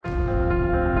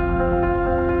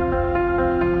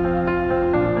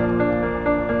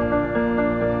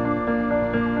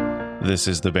This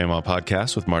is the Bema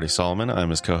Podcast with Marty Solomon.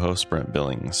 I'm his co-host, Brent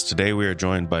Billings. Today we are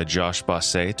joined by Josh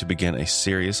Basset to begin a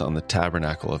series on the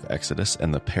Tabernacle of Exodus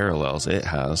and the parallels it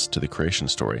has to the creation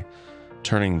story,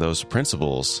 turning those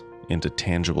principles into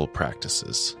tangible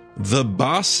practices. The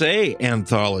Basset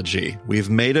Anthology. We've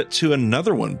made it to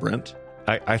another one, Brent.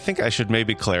 I think I should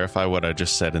maybe clarify what I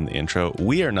just said in the intro.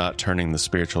 We are not turning the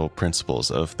spiritual principles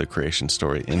of the creation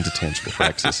story into tangible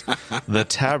practices. The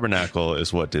tabernacle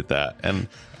is what did that. And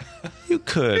you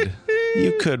could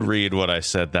read what I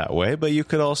said that way, but you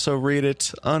could also read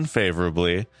it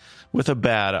unfavorably with a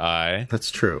bad eye.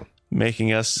 That's true.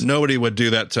 Making us... Nobody would do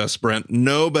that to us, Brent.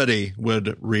 Nobody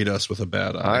would read us with a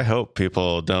bad eye. I hope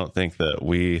people don't think that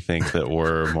we think that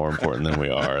we're more important than we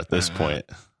are at this point.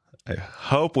 I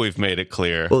hope we've made it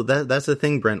clear. Well, that's the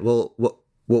thing, Brent. Well,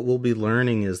 what we'll be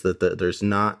learning is that there's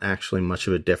not actually much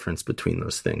of a difference between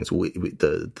those things. The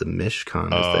Mishkan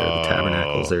is there, the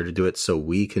tabernacle is there to do it, so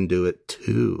we can do it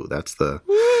too. That's the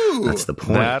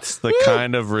point. That's the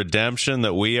kind of redemption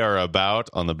that we are about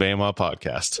on the Bema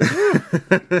Podcast.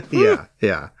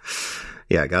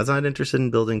 Yeah, God's not interested in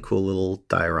building cool little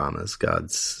dioramas.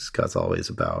 God's always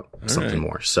about something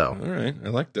more. So, all right, I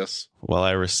like this. Well,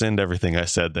 I rescind everything I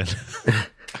said then.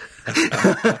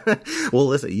 Well,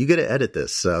 listen, you get to edit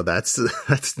this, so that's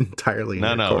entirely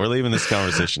no. We're leaving this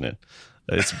conversation in.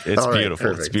 It's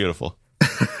beautiful. Right, it's beautiful.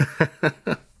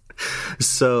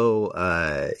 So,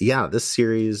 this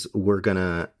series, we're going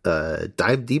to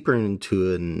dive deeper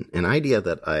into an idea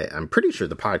that I'm pretty sure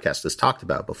the podcast has talked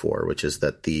about before, which is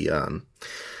that the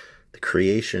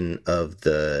creation of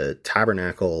the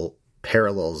tabernacle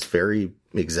parallels very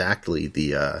exactly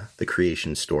the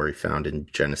creation story found in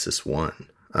Genesis 1.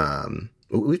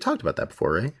 We've talked about that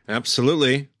before, right?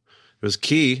 Absolutely. It was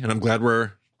key, and I'm glad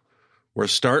we're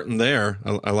starting there.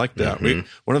 I like that. Mm-hmm.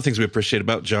 One of the things we appreciate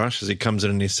about Josh is he comes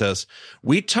in and he says,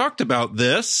 we talked about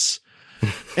this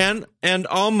and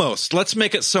almost, let's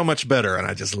make it so much better. And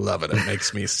I just love it. It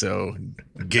makes me so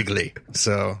giggly.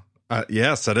 So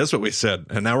yes, that is what we said.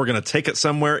 And now we're going to take it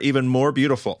somewhere even more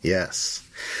beautiful. Yes.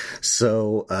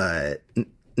 So,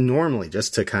 normally,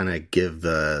 just to kind of give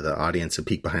the audience a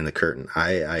peek behind the curtain,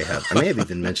 I may have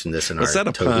even mentioned this in our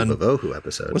Tohu Vavohu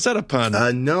episode. Was that a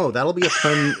pun? No, that'll be a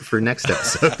pun for next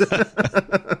episode.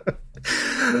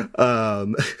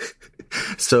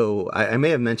 So I may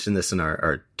have mentioned this in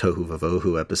our Tohu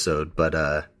Vavohu episode, but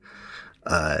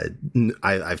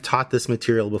I've taught this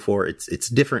material before. It's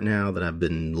different now that I've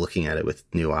been looking at it with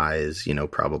new eyes.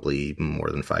 probably more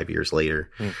than 5 years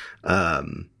later.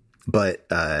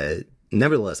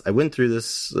 Nevertheless, I went through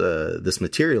this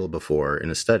material before in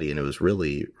a study, and it was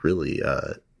really, really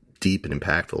deep and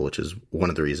impactful, which is one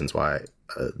of the reasons why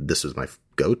this was my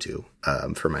go-to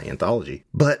for my anthology.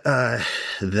 But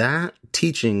that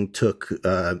teaching took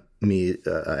me.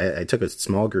 I took a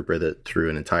small group with it through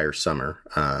an entire summer.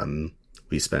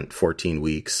 We spent 14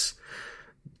 weeks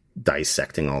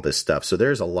dissecting all this stuff. So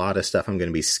there's a lot of stuff I'm going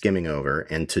to be skimming over,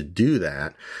 and to do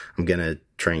that, I'm going to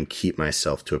try and keep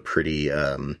myself to a pretty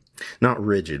not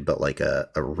rigid, but like a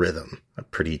rhythm, a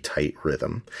pretty tight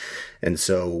rhythm. And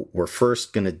so we're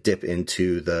first going to dip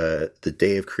into the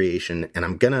day of creation,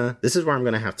 and this is where I'm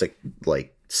going to have to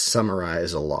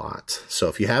summarize a lot. So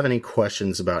if you have any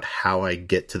questions about how I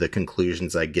get to the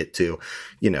conclusions I get to,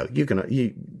 you know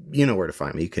where to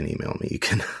find me. You can email me. You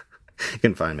can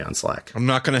find me on Slack. I'm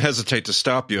not going to hesitate to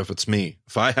stop you if it's me.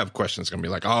 If I have questions, it's going to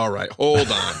be like, all right,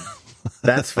 hold on.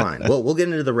 That's fine. Well, we'll get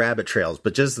into the rabbit trails,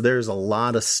 but there's a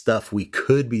lot of stuff we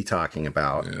could be talking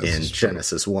about in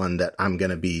Genesis 1 that I'm going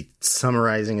to be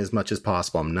summarizing as much as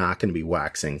possible. I'm not going to be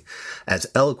waxing as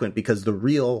eloquent, because the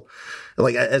real,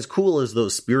 as cool as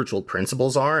those spiritual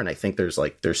principles are, and I think there's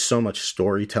so much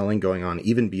storytelling going on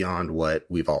even beyond what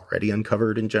we've already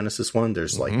uncovered in Genesis 1.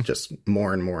 There's just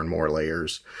more and more and more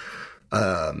layers.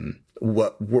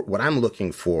 What I'm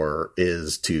looking for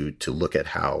is to look at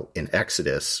how in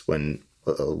Exodus, when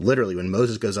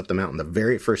Moses goes up the mountain, the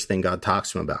very first thing God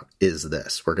talks to him about is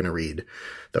this. We're going to read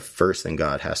the first thing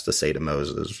God has to say to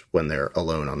Moses when they're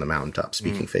alone on the mountaintop,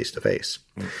 speaking face to face,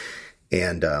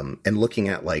 and looking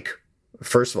at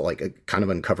first of all, kind of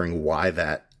uncovering why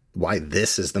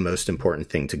this is the most important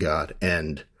thing to God,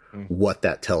 and what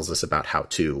that tells us about how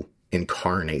to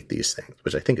incarnate these things,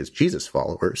 which I think as Jesus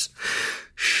followers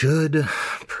should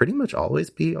pretty much always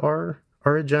be our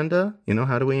agenda.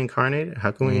 How do we incarnate it?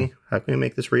 How can we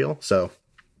make this real? So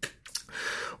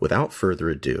without further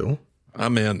ado,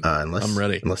 I'm in. I'm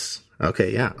ready.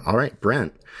 Okay. Yeah. All right,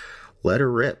 Brent, let her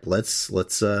rip. Let's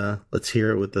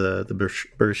hear it with the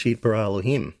Bereshit bara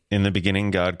Elohim. In the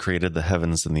beginning, God created the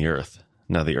heavens and the earth.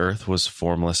 Now the earth was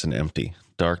formless and empty.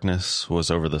 darkness was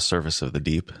over the surface of the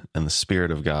deep, and the Spirit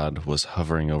of God was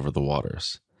hovering over the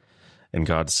waters. And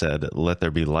God said, "Let there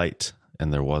be light,"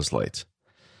 and there was light.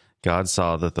 God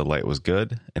saw that the light was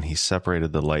good, and he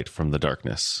separated the light from the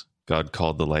darkness. God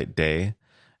called the light day,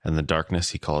 and the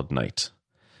darkness he called night.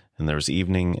 And there was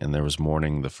evening, and there was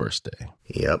morning the first day.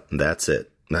 Yep, that's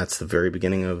it. That's the very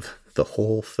beginning of the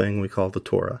whole thing we call the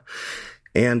Torah.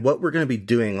 And what we're going to be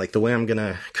doing, like the way I'm going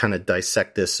to kind of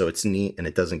dissect this so it's neat and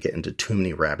it doesn't get into too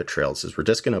many rabbit trails, is we're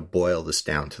just going to boil this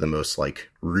down to the most like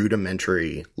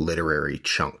rudimentary literary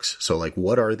chunks. So like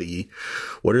what are the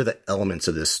elements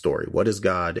of this story? What is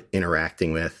God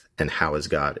interacting with, and how is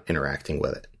God interacting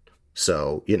with it?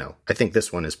 So, I think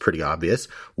this one is pretty obvious.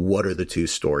 What are the two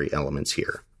story elements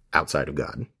here outside of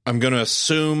God? I'm going to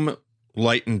assume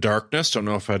light and darkness. Don't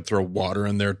know if I'd throw water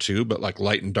in there too, but like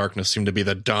light and darkness seem to be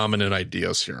the dominant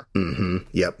ideas here. Mm-hmm.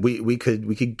 Yep. We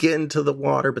could get into the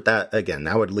water, but that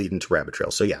would lead into rabbit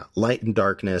trails. So yeah, light and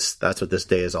darkness, that's what this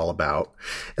day is all about.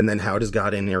 And then how does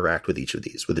God interact with each of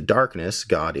these? With the darkness,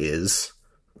 God is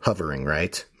hovering,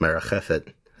 right?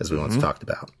 Merachefet, as we once talked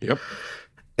about. Yep.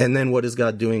 And then what is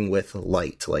God doing with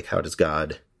light? Like how does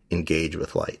God engage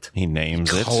with light? He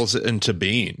names it. Calls it into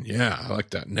being. Yeah, I like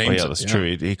that. Names it. That's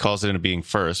true. He calls it into being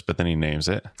first, but then he names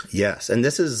it. Yes, and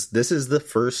this is the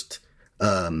first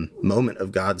moment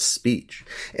of God's speech.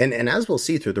 And as we'll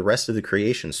see through the rest of the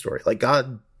creation story, like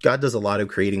God does a lot of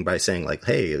creating by saying like,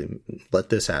 hey, let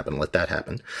this happen, let that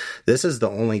happen. This is the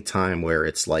only time where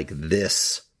it's like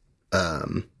this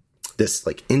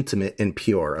like intimate and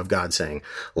pure of God saying,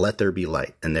 let there be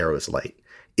light, and there was light.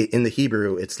 In the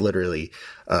Hebrew, it's literally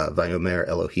Vayomer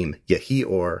Elohim Yehi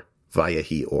Or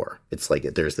Vayahi Or. It's like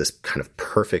there's this kind of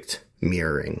perfect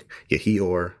mirroring. Yehi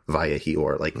Or Vayahi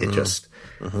Or. Like it just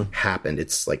happened.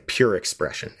 It's like pure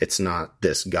expression. It's not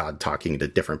this God talking to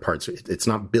different parts. It's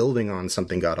not building on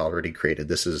something God already created.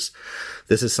 This is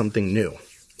something new.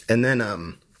 And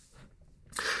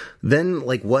then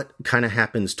like what kind of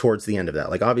happens towards the end of that?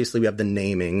 Like obviously we have the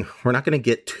naming. We're not going to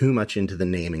get too much into the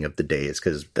naming of the days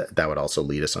because that would also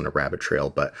lead us on a rabbit trail.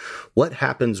 But what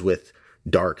happens with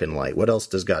dark and light? What else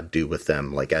does God do with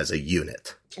them like as a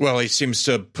unit? Well, he seems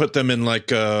to put them in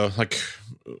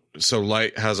so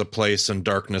light has a place and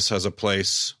darkness has a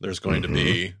place. There's going to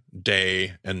be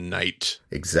day and night.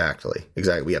 Exactly.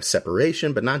 We have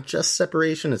separation, but not just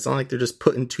separation. It's not like they're just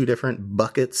put in two different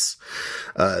buckets.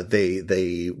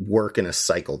 They work in a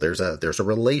cycle. There's a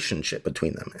relationship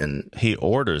between them, and he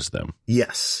orders them.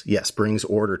 Yes, brings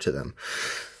order to them.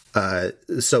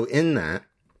 So in that,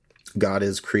 God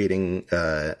is creating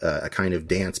a kind of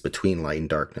dance between light and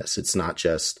darkness. It's not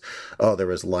just, oh, there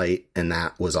was light and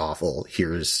that was awful.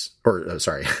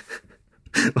 Sorry.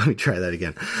 Let me try that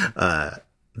again.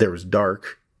 There was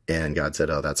dark and God said,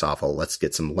 oh, that's awful. Let's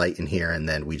get some light in here. And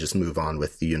then we just move on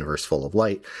with the universe full of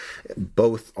light.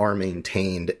 Both are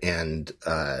maintained, and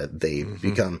they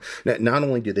become, not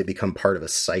only do they become part of a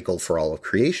cycle for all of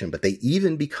creation, but they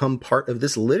even become part of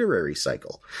this literary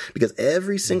cycle, because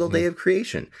every single day of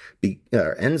creation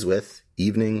ends with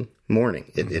evening,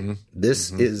 morning.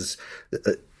 This is,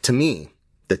 to me,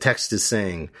 the text is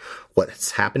saying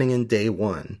what's happening in day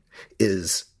one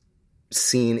is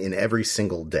seen in every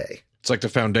single day. It's like the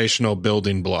foundational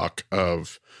building block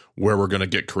of where we're going to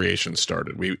get creation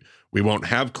started. We won't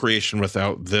have creation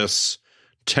without this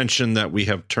tension that we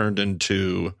have turned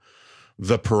into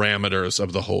the parameters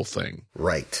of the whole thing.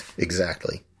 Right.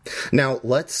 Exactly. Now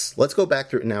let's go back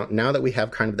through now that we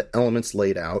have kind of the elements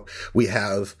laid out. We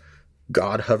have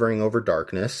God hovering over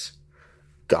darkness,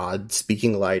 God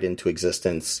speaking light into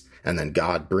existence, and then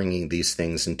God bringing these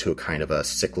things into a kind of a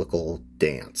cyclical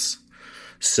dance.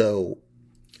 So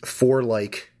for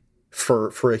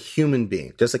a human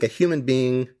being, just like a human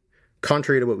being,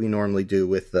 contrary to what we normally do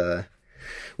with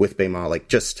Bema, like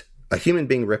just a human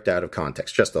being ripped out of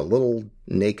context, just a little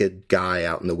naked guy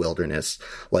out in the wilderness,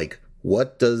 like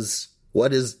what does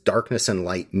darkness and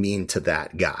light mean to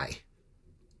that guy?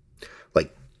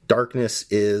 Like darkness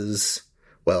is,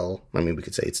 well, I mean, we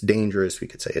could say it's dangerous. We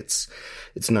could say it's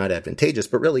not advantageous,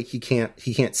 but really he can't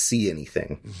see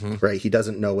anything, right? He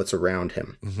doesn't know what's around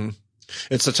him.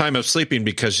 It's a time of sleeping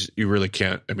because you really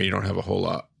can't, you don't have a whole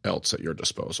lot else at your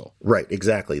disposal. Right.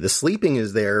 Exactly. The sleeping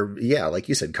is there. Yeah. Like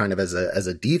you said, kind of as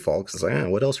a default, because it's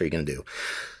like, what else are you going to do?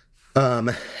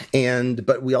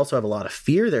 But we also have a lot of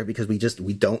fear there because we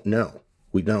don't know.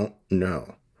 We don't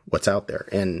know what's out there.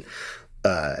 And,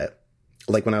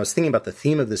 like when I was thinking about the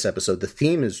theme of this episode, the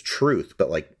theme is truth, but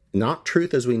like not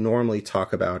truth as we normally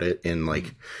talk about it in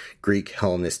like Greek,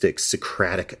 Hellenistic,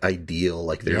 Socratic ideal.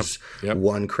 Like there's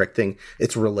one correct thing.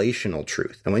 It's relational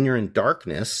truth. And when you're in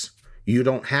darkness, you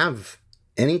don't have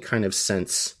any kind of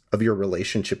sense of your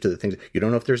relationship to the things. You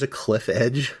don't know if there's a cliff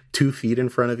edge 2 feet in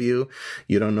front of you.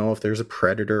 You don't know if there's a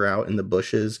predator out in the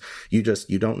bushes. You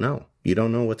don't know. You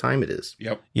don't know what time it is.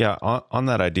 Yep. Yeah. On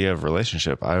that idea of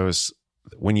relationship,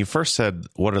 when you first said,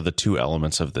 what are the 2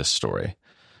 elements of this story?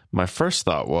 My first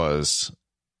thought was,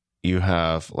 you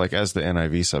have, like, as the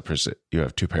NIV suffers, you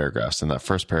have 2 paragraphs, and that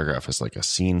first paragraph is like a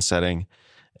scene setting,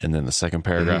 and then the second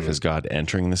paragraph is God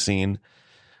entering the scene.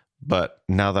 But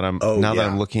now that I'm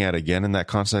looking at it again in that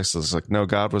context, it's like, no,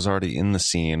 God was already in the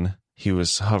scene. He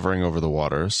was hovering over the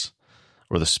waters,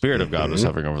 or the Spirit of God was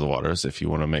hovering over the waters, if you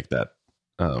want to make that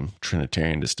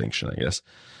Trinitarian distinction, I guess.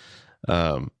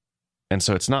 And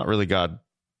so it's not really God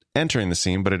entering the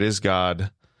scene, but it is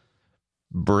God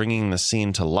bringing the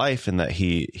scene to life in that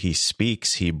he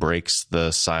speaks, he breaks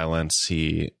the silence.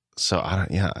 There's a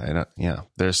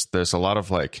lot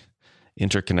of like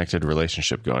interconnected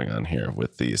relationship going on here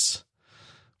with these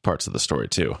parts of the story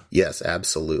too. Yes,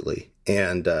 absolutely.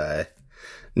 And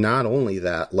not only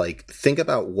that, like, think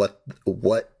about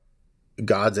what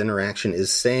God's interaction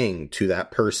is saying to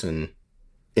that person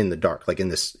in the dark, like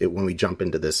when we jump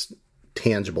into this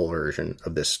tangible version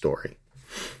of this story.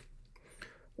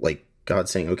 Like,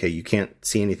 God's saying, okay, you can't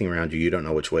see anything around you. You don't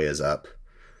know which way is up.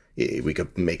 We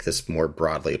could make this more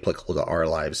broadly applicable to our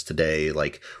lives today.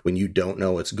 Like, when you don't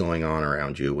know what's going on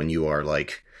around you, when you are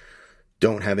like,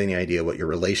 don't have any idea what your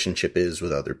relationship is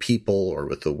with other people or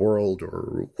with the world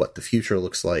or what the future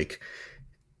looks like,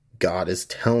 God is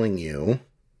telling you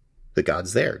that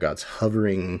God's there. God's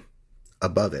hovering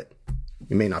above it.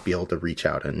 You may not be able to reach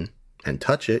out and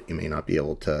touch it. You may not be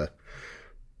able to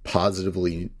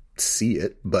positively see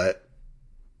it, but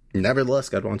nevertheless,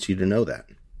 God wants you to know that.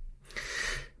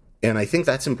 And I think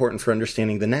that's important for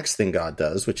understanding the next thing God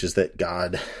does, which is that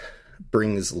God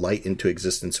brings light into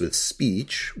existence with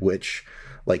speech, which,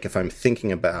 like, if I'm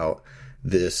thinking about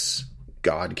this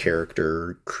God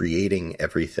character creating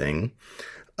everything,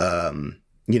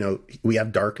 we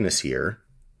have darkness here.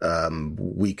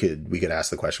 We could ask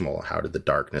the question, well, how did the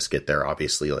darkness get there?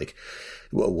 Obviously, like,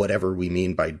 whatever we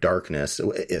mean by darkness,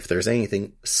 if there's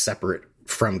anything separate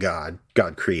from God,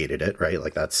 God created it, right?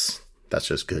 Like, that's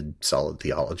just good, solid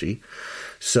theology.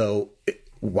 So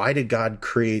why did God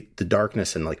create the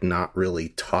darkness and, like, not really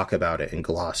talk about it and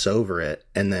gloss over it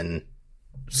and then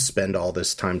spend all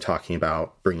this time talking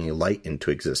about bringing light into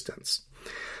existence?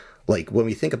 Like, when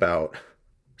we think about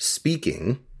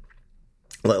speaking,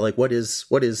 like, what is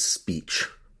speech?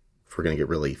 If we're going to get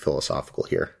really philosophical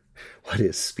here, what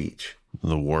is speech?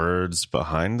 The words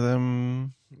behind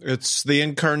them. It's the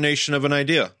incarnation of an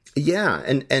idea. Yeah,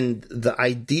 and the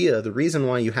idea, the reason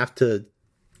why you have to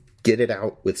get it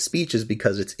out with speech is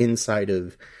because it's inside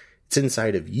of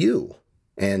you,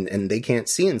 and they can't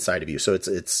see inside of you. So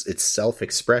it's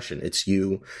self-expression. It's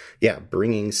you,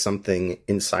 bringing something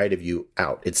inside of you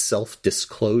out. It's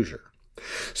self-disclosure.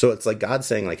 So it's like God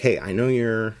saying, like, hey, I know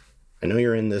you're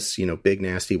in this, big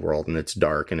nasty world, and it's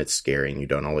dark and it's scary and you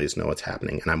don't always know what's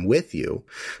happening, and I'm with you.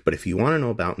 But if you want to know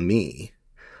about me,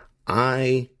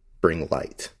 I bring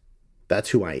light. That's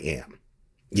who I am.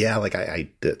 Yeah, like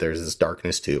there's this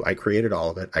darkness too. I created all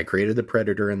of it. I created the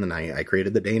predator in the night. I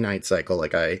created the day-night cycle.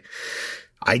 Like I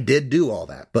did do all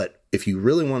that. But if you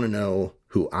really want to know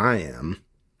who I am,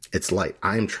 it's light.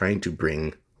 I'm trying to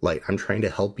bring light. I'm trying to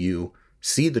help you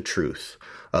see the truth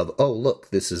of, oh, look,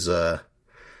 this is a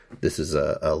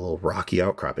little rocky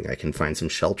outcropping. I can find some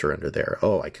shelter under there.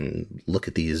 Oh, I can look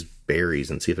at these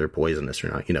berries and see if they're poisonous or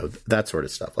not. That sort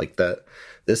of stuff. Like that.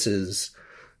 This is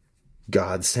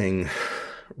God saying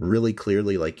really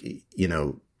clearly, like,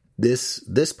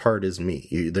 this part is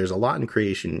me. There's a lot in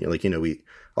creation. Like, a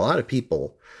lot of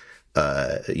people,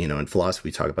 in philosophy,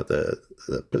 we talk about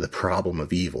the problem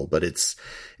of evil, but it's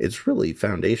really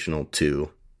foundational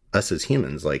to us as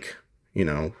humans. Like,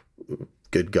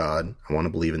 good God, I want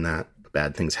to believe in that.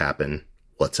 Bad things happen.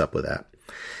 What's up with that?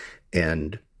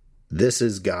 And this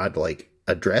is God, like,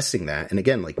 addressing that. And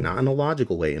again, like, not in a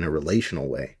logical way, in a relational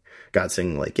way. God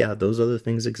saying, like, yeah, those other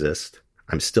things exist.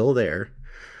 I'm still there,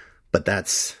 but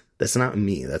that's not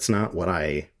me. That's not what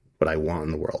I want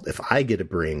in the world. If I get to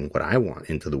bring what I want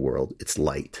into the world, it's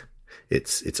light.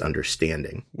 It's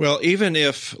understanding. Well, even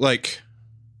if like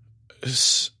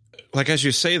as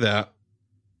you say that,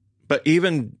 but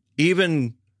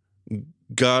even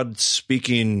God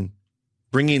speaking,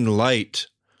 bringing light,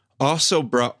 also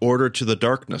brought order to the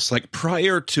darkness. Like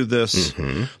prior to this,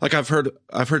 like I've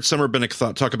heard some rabbinic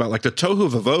thought talk about, like, the tohu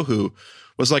vavohu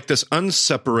was like this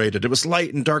unseparated. It was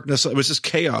light and darkness. It was just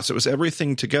chaos. It was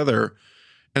everything together.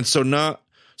 And so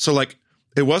like,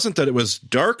 it wasn't that it was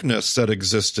darkness that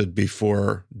existed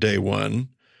before day one.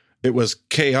 it was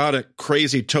chaotic,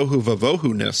 crazy tohu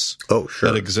vavohu-ness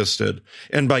that existed.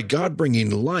 And by God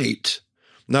bringing light,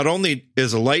 not only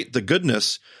is light the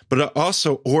goodness, but it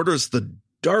also orders the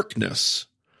darkness.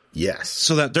 Yes.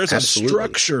 So that there's a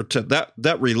structure to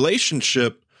that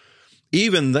relationship.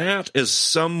 Even that is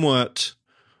somewhat,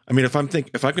 I mean, if I'm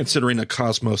considering a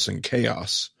cosmos and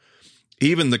chaos,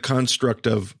 even the construct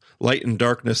of light and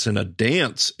darkness in a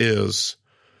dance is,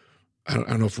 I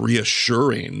don't know if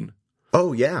reassuring.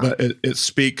 Oh yeah. But it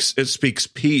speaks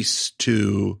peace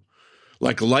to,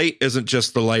 like, light isn't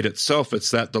just the light itself.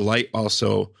 It's that the light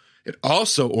also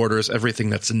orders everything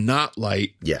that's not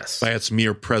light. Yes. By its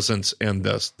mere presence and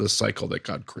the cycle that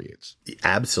God creates.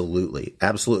 Absolutely.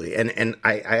 Absolutely. And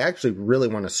I actually really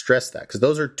want to stress that, because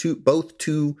those are both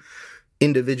two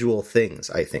individual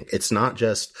things. I think it's not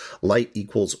just light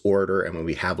equals order. And when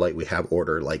we have light, we have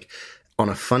order. Like, on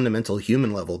a fundamental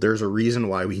human level, there's a reason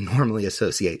why we normally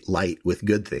associate light with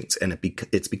good things. And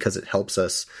it's because it helps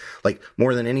us, like,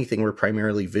 more than anything, we're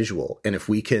primarily visual. And if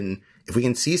we can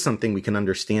see something, we can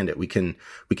understand it. We can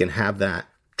have that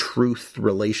truth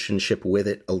relationship with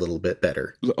it a little bit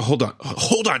better. Hold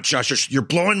on, Josh, you're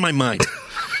blowing my mind.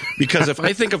 Because if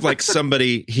I think of, like,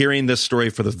 somebody hearing this story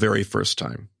for the very first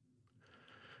time,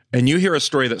 and you hear a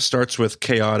story that starts with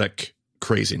chaotic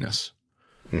craziness,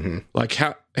 like,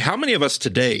 how many of us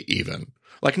today, even,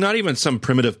 like, not even some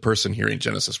primitive person hearing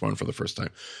Genesis 1 for the first time,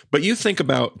 but you think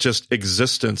about just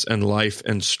existence and life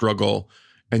and struggle,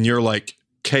 and you're like,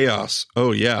 chaos.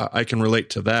 Oh yeah, I can relate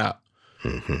to that.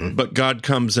 But God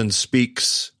comes and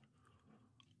speaks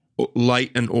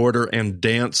light and order and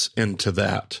dance into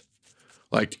that.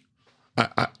 Like,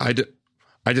 I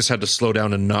just had to slow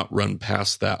down and not run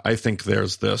past that. I think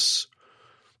there's this,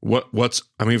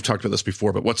 we've talked about this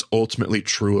before, but what's ultimately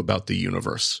true about the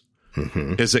universe?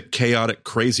 Is it chaotic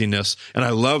craziness? And I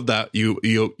love that you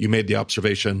made the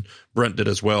observation, Brent did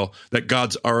as well,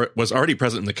 that was already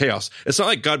present in the chaos. It's not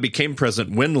like God became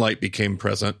present when light became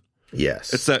present.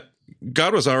 Yes. It's that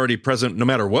God was already present no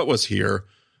matter what was here.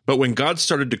 But when God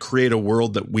started to create a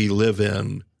world that we live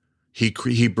in,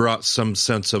 he brought some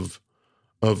sense of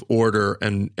order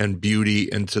and beauty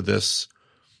into this,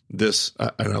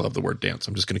 and I love the word dance.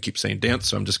 I'm just going to keep saying dance,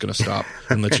 so I'm just going to stop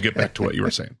and let you get back to what you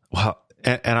were saying. Well,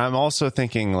 and I'm also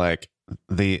thinking, like,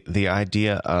 the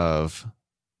idea of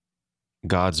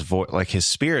God's voice, like, his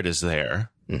spirit is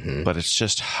there, but it's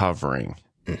just hovering.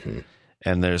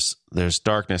 And there's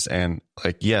darkness, and,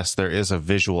 like, yes, there is a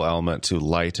visual element to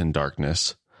light and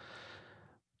darkness,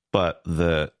 but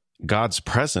God's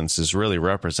presence is really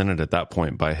represented at that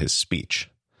point by his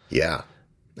speech. Yeah,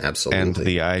 absolutely. And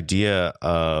the idea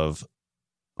of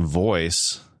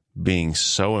voice being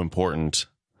so important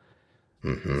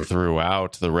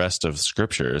throughout the rest of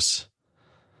scriptures,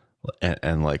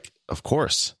 and like, of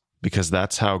course, because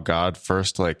that's how God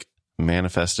first, like,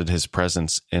 manifested his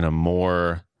presence in a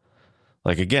more,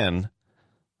 like, again,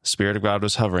 Spirit of God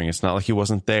was hovering. It's not like he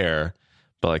wasn't there,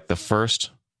 but, like, the first,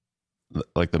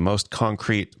 like, the most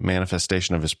concrete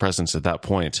manifestation of his presence at that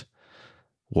point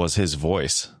was his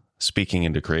voice speaking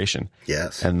into creation.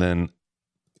 Yes. And then,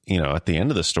 at the end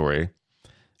of the story,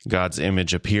 God's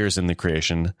image appears in the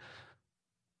creation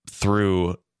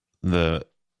through the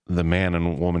man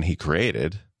and woman he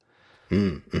created.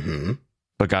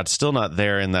 But God's still not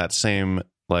there in that same,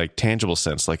 like, tangible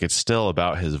sense. Like, it's still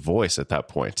about his voice at that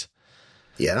point.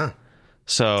 Yeah.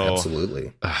 So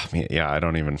absolutely. I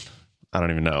don't even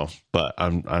know, but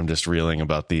I'm just reeling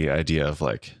about the idea of,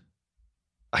 like,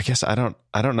 I guess I don't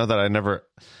know that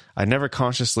I never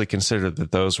consciously considered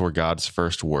that those were God's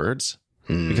first words,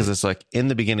 because it's like, in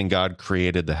the beginning, God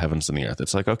created the heavens and the earth.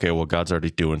 It's like, okay, well, God's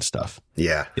already doing stuff.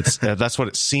 Yeah. That's what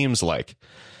it seems like.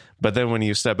 But then when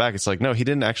you step back, it's like, no, he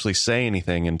didn't actually say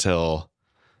anything until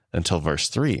verse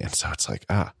 3. And so it's like,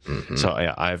 So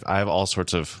yeah, I've all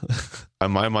sorts of,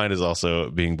 my mind is also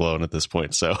being blown at this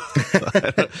point. So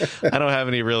I don't have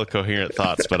any real coherent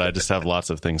thoughts, but I just have lots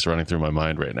of things running through my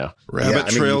mind right now. Rabbit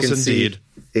trails, indeed.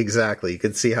 Exactly. You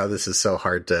can see how this is so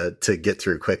hard to get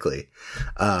through quickly.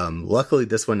 Luckily,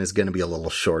 this one is going to be a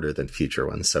little shorter than future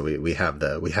ones, so we have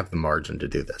the margin to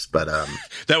do this. But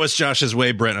that was Josh's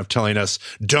way, Brent, of telling us,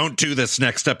 don't do this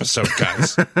next episode,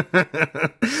 guys.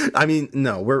 I mean,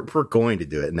 no, we're going to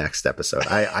do it next episode.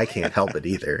 I can't help it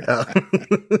either.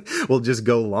 We'll just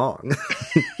go long.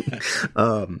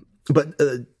 But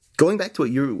going back to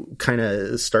what you kind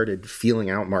of started feeling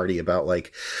out, Marty, about,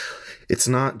 like, it's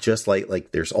not just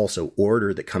like there's also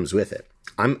order that comes with it.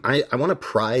 I want to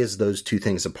prize those two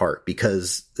things apart,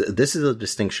 because this is a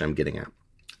distinction I'm getting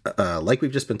at. Like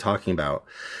we've just been talking about,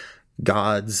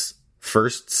 God's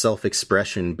first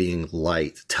self-expression being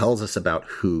light tells us about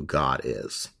who God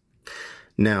is.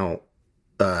 Now,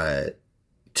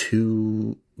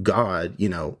 to God,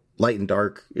 light and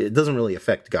dark, it doesn't really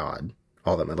affect God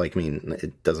all that much. Like, I mean,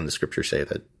 it doesn't the scripture say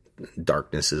that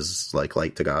darkness is like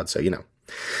light to God? So,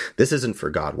 this isn't for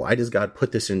God. Why does God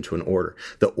put this into an order?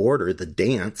 The order, the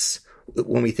dance,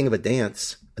 when we think of a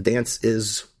dance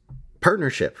is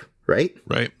partnership, right?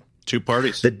 Right. Two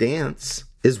parties. The dance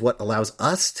is what allows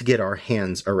us to get our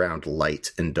hands around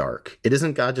light and dark. It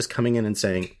isn't God just coming in and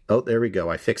saying, oh, there we go.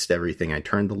 I fixed everything. I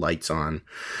turned the lights on.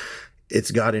 It's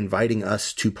God inviting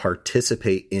us to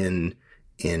participate in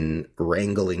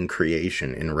wrangling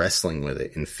creation, in wrestling with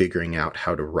it, in figuring out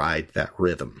how to ride that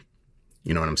rhythm.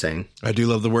 You know what I'm saying? I do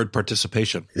love the word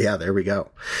participation. Yeah, there we go.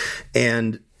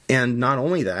 And not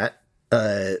only that,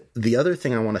 the other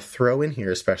thing I want to throw in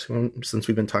here, especially since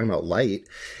we've been talking about light,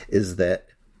 is that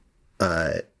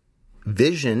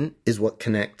vision is what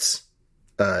connects.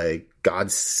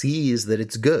 God sees that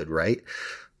it's good, right?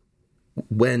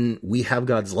 When we have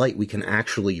God's light, we can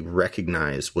actually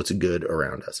recognize what's good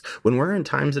around us. When we're in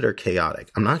times that are chaotic,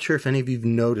 I'm not sure if any of you've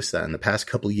noticed that in the past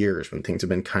couple of years when things have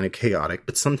been kind of chaotic,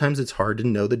 but sometimes it's hard to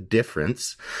know the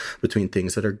difference between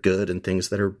things that are good and things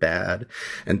that are bad,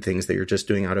 and things that you're just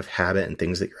doing out of habit and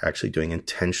things that you're actually doing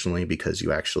intentionally because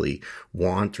you actually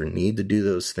want or need to do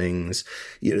those things.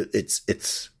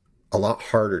 It's a lot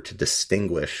harder to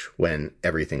distinguish when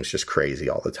everything's just crazy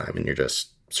all the time and you're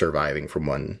just surviving from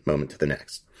one moment to the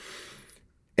next.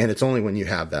 And it's only when you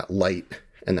have that light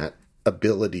and that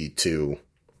ability to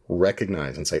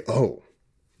recognize and say, oh,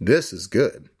 this is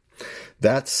good.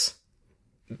 That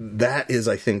is,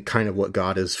 I think, kind of what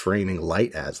God is framing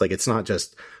light as. Like, it's not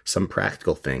just some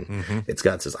practical thing. Mm-hmm. It's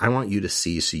God says, I want you to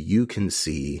see so you can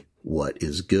see what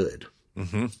is good.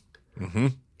 Mm-hmm. Mm-hmm.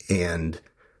 And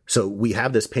so we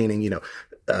have this painting,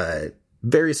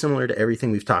 very similar to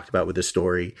everything we've talked about with this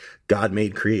story. God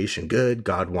made creation good.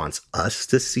 God wants us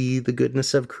to see the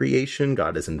goodness of creation.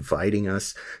 God is inviting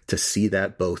us to see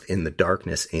that both in the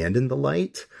darkness and in the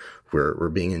light. We're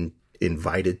being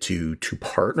invited to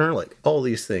partner, like all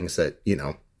these things that,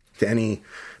 to any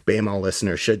BAML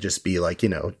listener should just be like,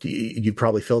 you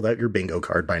probably filled out your bingo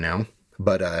card by now.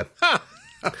 But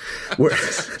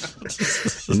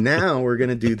now we're going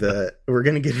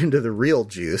to get into the real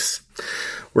juice.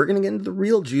 We're going to get into the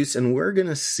real juice, and we're going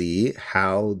to see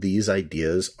how these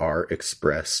ideas are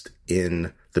expressed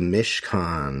in the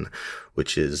Mishkan,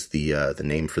 which is the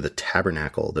name for the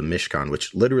tabernacle, the Mishkan,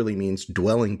 which literally means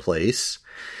dwelling place.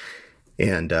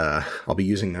 And I'll be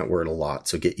using that word a lot,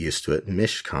 so get used to it.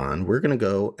 Mishkan. We're going to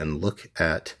go and look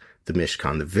at the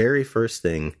Mishkan, the very first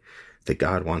thing that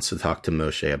God wants to talk to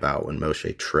Moshe about when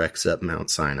Moshe treks up Mount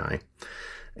Sinai.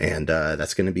 And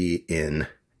that's going to be in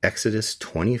Exodus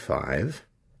 25.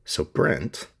 So,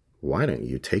 Brent, why don't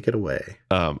you take it away?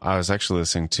 I was actually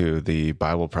listening to the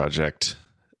Bible Project.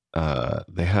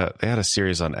 They had a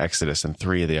series on Exodus, and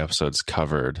 3 of the episodes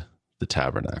covered the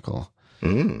tabernacle.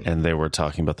 And they were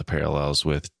talking about the parallels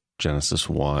with Genesis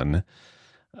 1.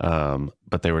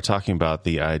 But they were talking about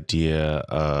the idea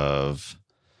of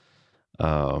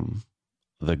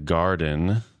the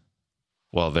garden.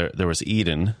 Well, there was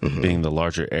Eden being the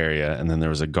larger area, and then there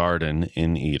was a garden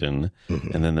in Eden,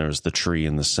 and then there was the tree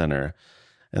in the center.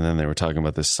 And then they were talking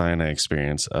about this Sinai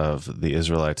experience of the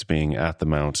Israelites being at the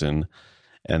mountain,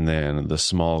 and then the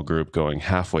small group going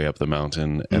halfway up the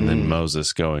mountain, and then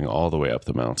Moses going all the way up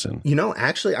the mountain.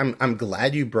 Actually, I'm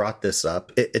glad you brought this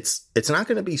up. It's not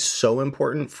going to be so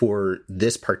important for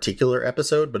this particular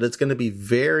episode, but it's going to be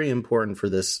very important for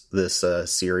this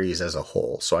series as a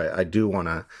whole. So I do want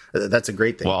to. That's a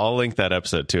great thing. Well, I'll link that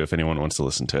episode too if anyone wants to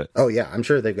listen to it. Oh yeah, I'm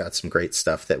sure they've got some great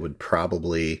stuff that would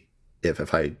probably.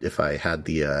 If I had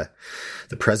the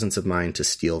presence of mind to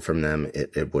steal from them,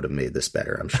 it would have made this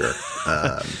better, I'm sure.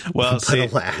 Well, see,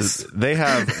 they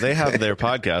have their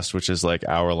podcast, which is like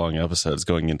hour-long episodes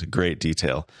going into great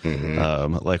detail,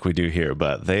 like we do here.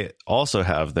 But they also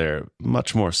have their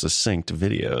much more succinct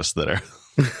videos that are.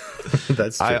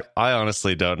 That's true. I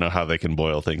honestly don't know how they can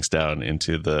boil things down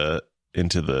into the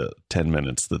 10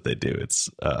 minutes that they do. It's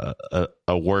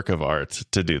a work of art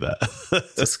to do that.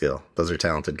 It's a skill. Those are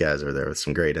talented guys over there with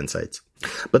some great insights.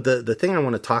 But the thing I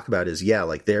want to talk about is,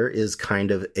 there is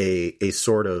kind of a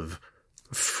sort of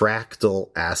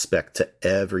fractal aspect to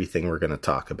everything we're going to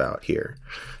talk about here.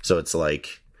 So it's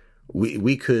like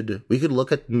we could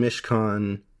look at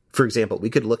Mishkan, for example, we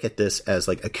could look at this as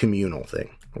like a communal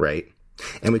thing, right?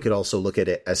 And we could also look at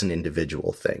it as an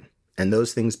individual thing. And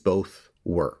those things both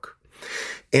work.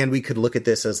 And we could look at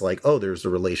this as like, oh, there's a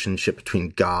relationship between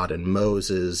God and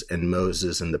Moses and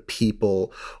the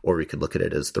people. Or we could look at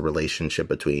it as the relationship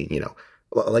between,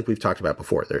 like we've talked about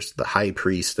before, there's the high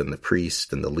priest and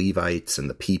the Levites and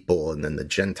the people and then the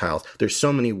Gentiles. There's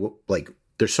so many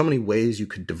ways you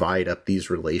could divide up these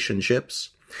relationships.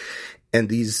 And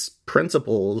these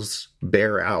principles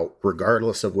bear out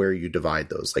regardless of where you divide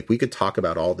those. Like we could talk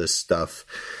about all this stuff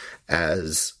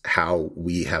as how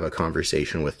we have a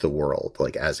conversation with the world,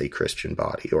 like as a Christian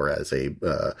body, or as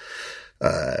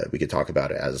we could talk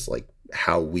about it as like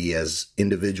how we as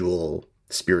individual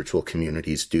spiritual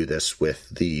communities do this with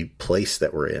the place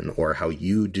that we're in, or how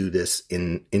you do this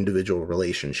in individual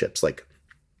relationships. Like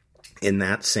in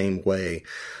that same way,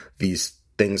 these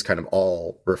things kind of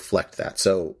all reflect that.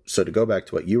 So to go back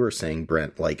to what you were saying,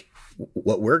 Brent, like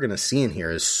what we're going to see in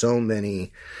here is so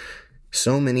many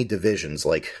divisions.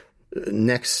 Like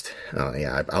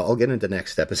I'll get into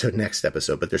next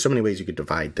episode, but there's so many ways you could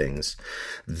divide things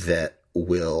that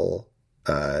will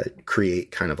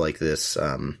create kind of like this,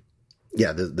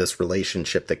 this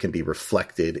relationship that can be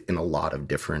reflected in a lot of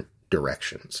different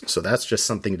directions. So that's just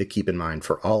something to keep in mind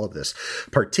for all of this,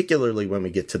 particularly when we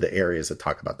get to the areas that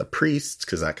talk about the priests,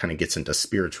 because that kind of gets into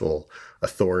spiritual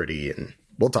authority, and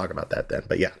we'll talk about that then.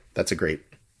 But yeah, that's a great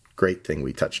thing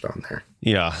we touched on there.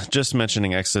 Yeah, just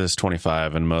mentioning Exodus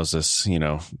 25 and Moses,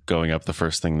 going up the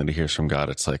first thing that he hears from God,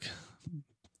 it's like,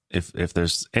 if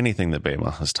there's anything that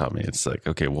Bema has taught me, it's like,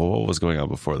 okay, well, what was going on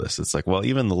before this? It's like, well,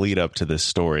 even the lead up to this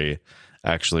story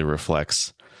actually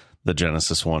reflects the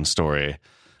Genesis 1 story.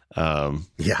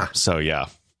 So yeah.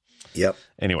 Yep.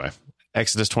 Anyway,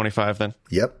 Exodus 25 then?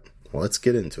 Yep. Well, let's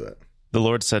get into it. The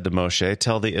Lord said to Moshe,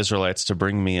 "Tell the Israelites to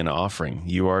bring me an offering.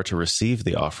 You are to receive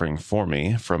the offering for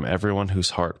me from everyone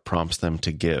whose heart prompts them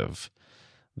to give.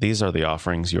 These are the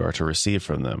offerings you are to receive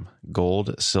from them: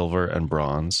 gold, silver, and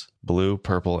bronze, blue,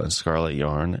 purple, and scarlet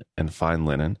yarn, and fine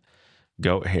linen,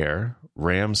 goat hair,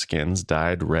 ram skins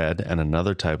dyed red and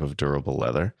another type of durable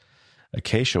leather,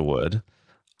 acacia wood,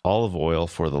 olive oil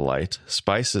for the light,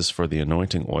 spices for the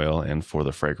anointing oil and for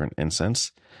the fragrant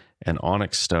incense, and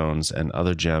onyx stones and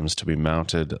other gems to be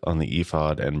mounted on the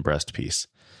ephod and breastpiece.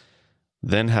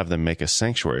 Then have them make a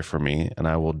sanctuary for me, and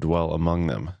I will dwell among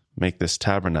them. Make this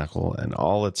tabernacle and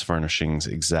all its furnishings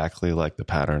exactly like the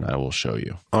pattern I will show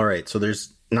you." All right, so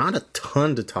there's not a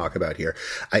ton to talk about here.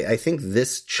 I think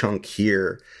this chunk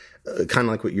here, kind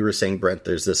of like what you were saying, Brent,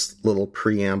 there's this little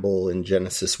preamble in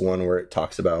Genesis 1 where it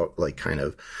talks about like kind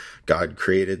of God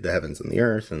created the heavens and the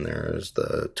earth, and there's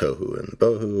the tohu and the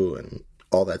bohu and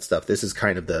all that stuff. This is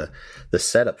kind of the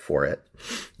setup for it.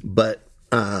 But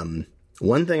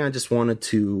one thing I just wanted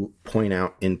to point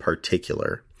out in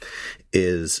particular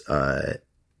is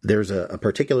there's a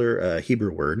particular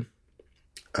Hebrew word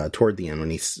toward the end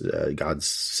when God's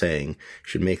saying you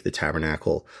should make the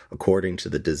tabernacle according to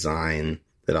the design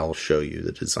that I'll show you,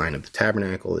 the design of the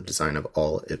tabernacle, the design of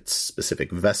all its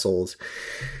specific vessels.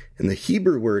 And the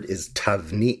Hebrew word is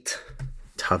tavnit.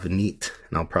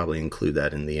 And I'll probably include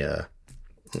that in the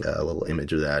a little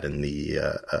image of that in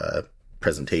the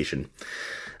presentation.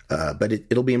 But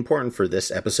it'll be important for this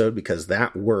episode because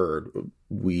that word,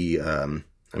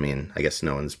 I guess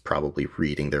no one's probably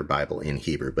reading their Bible in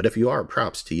Hebrew, but if you are,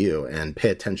 props to you, and pay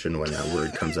attention when that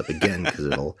word comes up again, because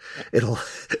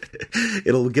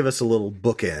it'll give us a little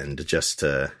bookend just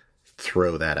to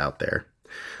throw that out there.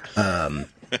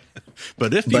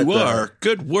 But if you are,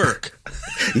 good work.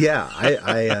 Yeah,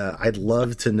 I'd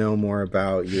love to know more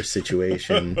about your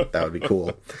situation. That would be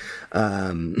cool.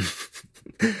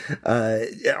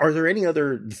 Are there any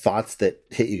other thoughts that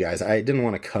hit you guys? I didn't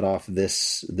want to cut off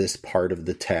this part of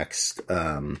the text.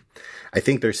 I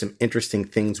think there's some interesting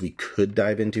things we could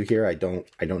dive into here. I don't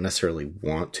necessarily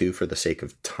want to for the sake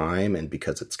of time and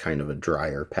because it's kind of a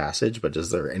drier passage, but is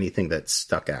there anything that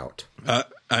stuck out?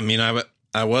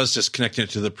 I was just connecting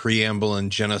it to the preamble in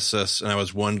Genesis, and I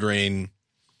was wondering,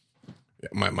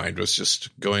 my mind was just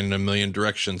going in a million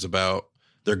directions about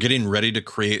they're getting ready to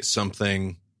create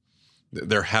something.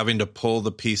 They're having to pull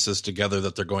the pieces together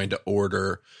that they're going to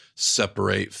order,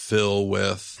 separate, fill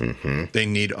with. Mm-hmm. They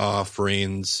need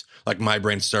offerings. Like my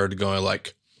brain started going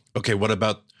like, okay, what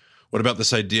about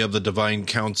this idea of the divine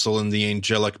council and the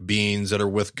angelic beings that are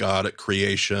with God at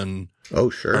creation? Oh,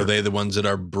 sure. Are they the ones that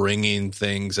are bringing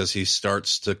things as he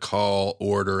starts to call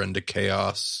order into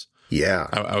chaos? Yeah.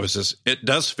 I was just, it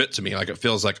does fit to me. Like it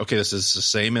feels like, okay, this is the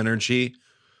same energy.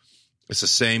 It's the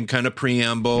same kind of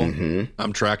preamble. Mm-hmm.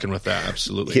 I'm tracking with that.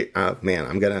 Absolutely. Here, man,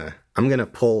 I'm gonna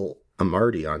pull a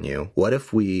Marty on you. What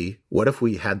if we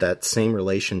had that same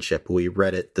relationship? We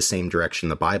read it the same direction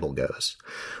the Bible goes.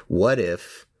 What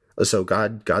if, so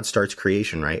God starts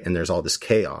creation, right? And there's all this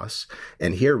chaos.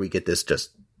 And here we get this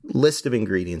just list of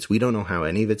ingredients. We don't know how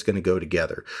any of it's going to go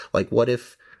together. Like, what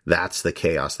if that's the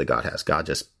chaos that God has? God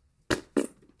just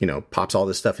pops all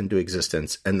this stuff into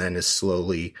existence and then is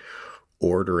slowly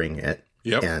ordering it.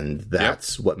 Yep. And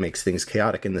that's what makes things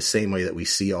chaotic, in the same way that we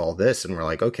see all this and we're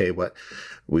like, okay,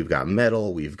 we've got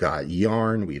metal, we've got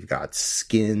yarn, we've got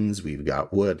skins, we've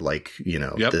got wood, like,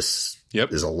 this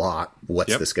is a lot.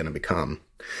 What's this going to become?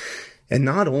 And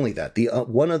not only that, the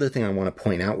one other thing I want to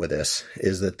point out with this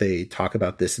is that they talk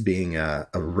about this being a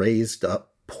raised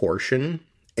up portion.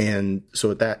 And so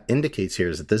what that indicates here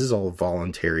is that this is all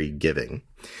voluntary giving.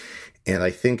 And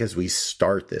I think as we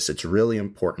start this, it's really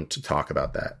important to talk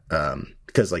about that.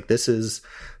 Because like this is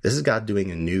God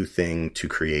doing a new thing to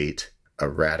create a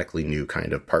radically new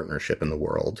kind of partnership in the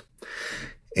world.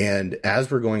 And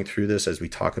as we're going through this, as we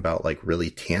talk about like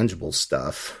really tangible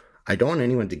stuff, I don't want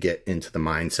anyone to get into the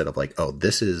mindset of like, oh,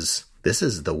 this is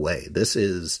the way. This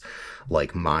is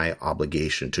like my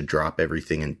obligation to drop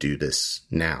everything and do this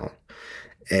now.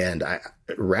 And I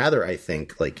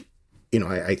think like,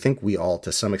 I think we all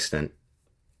to some extent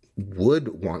would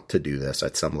want to do this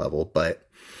at some level, but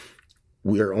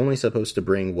we are only supposed to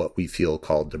bring what we feel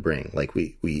called to bring. Like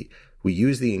we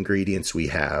use the ingredients we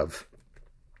have.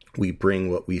 We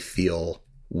bring what we feel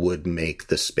would make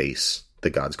the space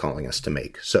that God's calling us to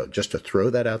make. So just to throw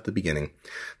that out at the beginning,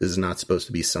 this is not supposed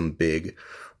to be some big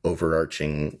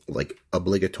overarching, like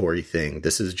obligatory thing.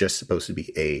 This is just supposed to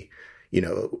be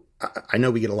I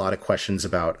know we get a lot of questions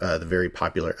about the very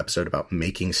popular episode about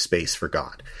making space for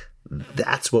God.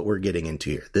 That's what we're getting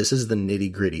into here. This is the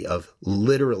nitty gritty of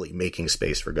literally making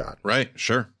space for God. Right.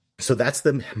 Sure. So that's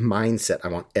the mindset I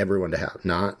want everyone to have.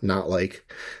 Not like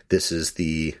this is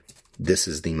the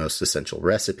most essential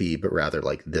recipe, but rather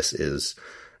like this is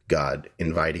God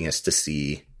inviting us to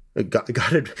see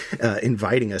God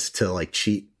inviting us to like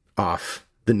cheat off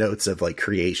the notes of like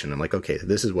creation. I'm like, okay,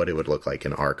 this is what it would look like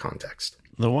in our context.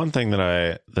 The one thing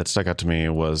that stuck out to me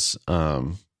was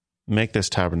make this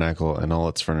tabernacle and all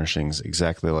its furnishings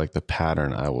exactly like the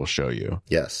pattern I will show you.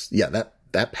 Yes. Yeah,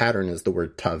 that pattern is the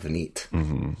word tavnit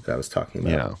that I was talking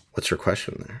about. Yeah. What's your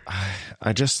question there?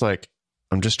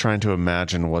 I'm just trying to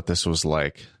imagine what this was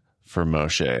like for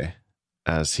Moshe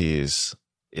as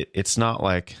it's not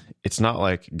like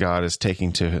God is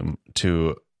taking to him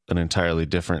to an entirely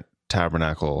different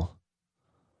tabernacle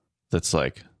that's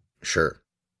like, sure.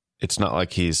 It's not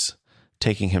like he's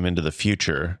taking him into the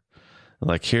future.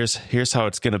 Like, here's how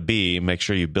it's going to be. Make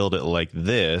sure you build it like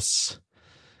this.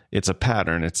 It's a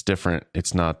pattern. It's different.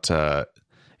 It's not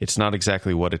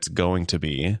exactly what it's going to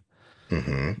be.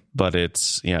 Mm-hmm. But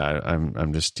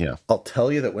I'm just. I'll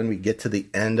tell you that when we get to the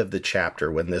end of the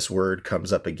chapter, when this word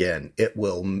comes up again, it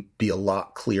will be a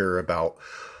lot clearer about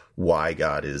why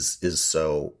God is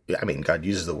so, God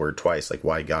uses the word twice, like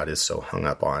why God is so hung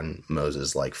up on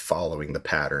Moses, like following the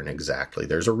pattern exactly.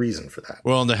 There's a reason for that.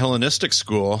 Well, and the Hellenistic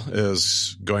school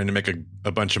is going to make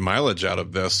a bunch of mileage out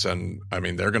of this. And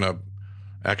they're going to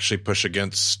actually push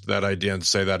against that idea and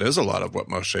say that is a lot of what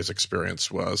Moshe's experience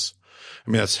was.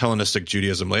 That's Hellenistic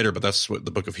Judaism later, but that's what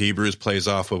the book of Hebrews plays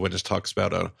off of when it talks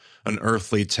about an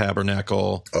earthly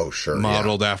tabernacle. Oh, sure.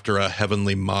 Modeled after a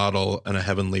heavenly model and a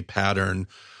heavenly pattern.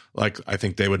 Like, I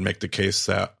think they would make the case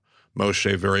that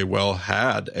Moshe very well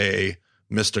had a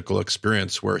mystical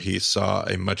experience where he saw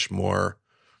a much more,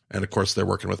 and of course they're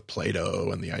working with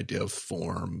Plato and the idea of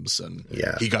forms, and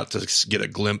he got to get a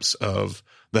glimpse of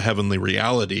the heavenly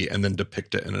reality and then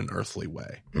depict it in an earthly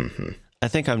way. Mm-hmm. I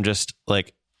think I'm just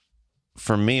like,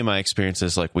 for me, my experience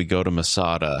is like we go to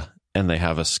Masada and they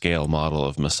have a scale model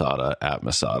of Masada at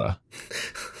Masada.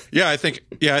 Yeah, I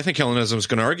think Hellenism is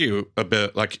going to argue a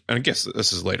bit like, and I guess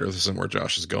this is later, this isn't where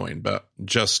Josh is going, but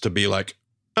just to be like,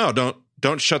 oh,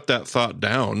 don't shut that thought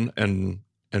down and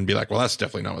be like, well, that's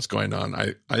definitely not what's going on.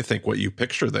 I think what you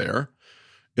picture there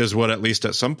is what, at least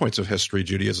at some points of history,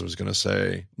 Judaism is going to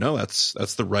say, no, that's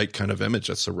the right kind of image.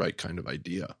 That's the right kind of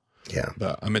idea. Yeah.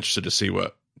 But I'm interested to see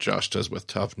what Josh does with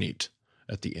Tavnit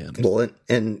at the end. Well,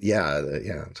 and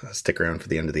stick around for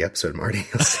the end of the episode, Marty.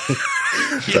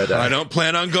 But I don't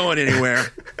plan on going anywhere.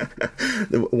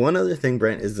 One other thing,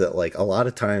 Brent, is that like a lot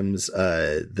of times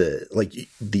the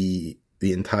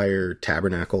entire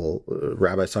tabernacle,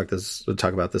 rabbis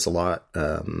talk about this a lot.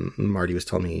 Marty was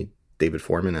telling me David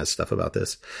Foreman has stuff about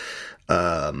this,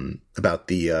 about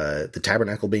the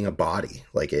tabernacle being a body,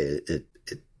 like it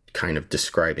kind of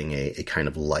describing a kind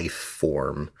of life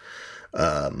form,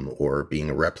 or being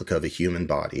a replica of a human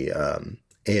body.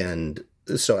 And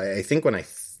so I think when I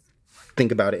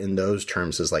think about it in those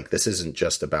terms, is like, this isn't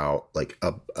just about like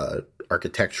a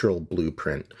architectural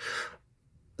blueprint.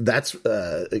 That's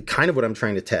kind of what I'm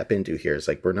trying to tap into here. Is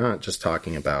like, we're not just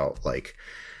talking about like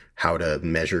how to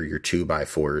measure your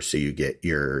 2x4 so you get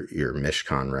your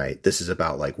Mishkan right. This is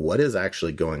about like what is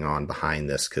actually going on behind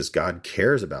this, because God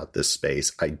cares about this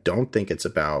space. I don't think it's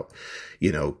about,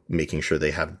 making sure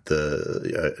they have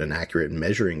an accurate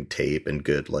measuring tape and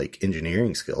good like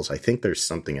engineering skills. I think there's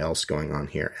something else going on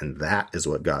here, and that is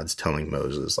what God's telling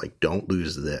Moses. Like, don't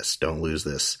lose this. Don't lose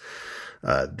this.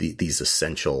 These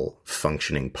essential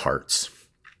functioning parts.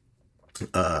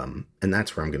 And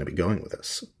that's where I'm going to be going with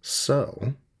this.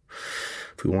 So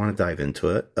if we want to dive into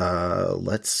it,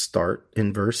 let's start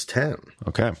in verse 10.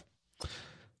 Okay.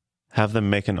 Have them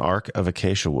make an ark of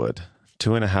acacia wood,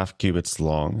 2.5 cubits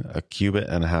long, 1.5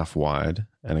 cubits wide,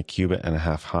 and 1.5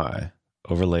 cubits high.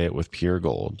 Overlay it with pure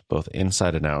gold, both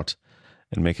inside and out,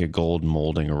 and make a gold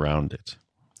molding around it.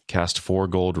 Cast 4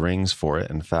 gold rings for it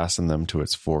and fasten them to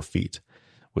its 4 feet,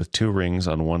 with 2 rings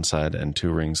on one side and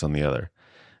 2 rings on the other.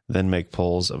 Then make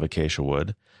poles of acacia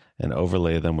wood and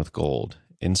overlay them with gold.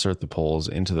 Insert the poles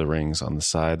into the rings on the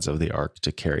sides of the ark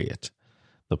to carry it.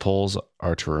 The poles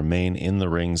are to remain in the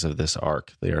rings of this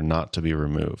ark. They are not to be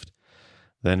removed.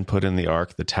 Then put in the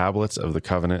ark the tablets of the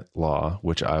covenant law,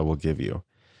 which I will give you.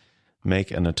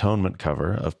 Make an atonement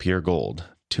cover of pure gold,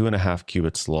 2.5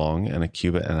 cubits long and 1.5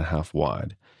 cubits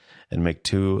wide, and make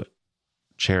 2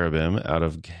 cherubim out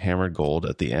of hammered gold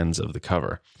at the ends of the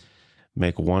cover.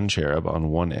 Make 1 cherub on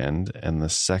one end and the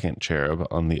second cherub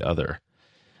on the other.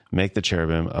 Make the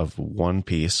cherubim of one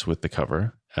piece with the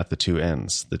cover at the 2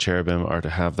 ends. The cherubim are to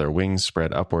have their wings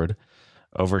spread upward,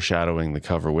 overshadowing the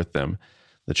cover with them.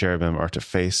 The cherubim are to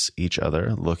face each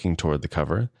other, looking toward the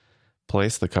cover.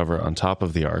 Place the cover on top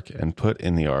of the ark and put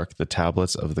in the ark the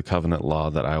tablets of the covenant law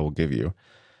that I will give you.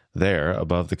 There,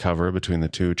 above the cover between the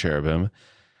 2 cherubim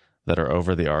that are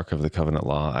over the ark of the covenant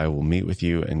law, I will meet with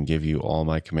you and give you all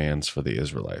my commands for the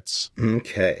Israelites.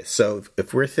 Okay, so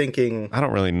if we're thinking... I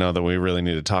don't really know that we really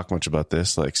need to talk much about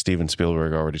this. Like, Steven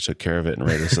Spielberg already took care of it in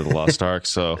Raiders of the Lost Ark,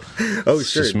 so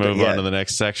let's just move on to the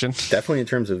next section. Definitely in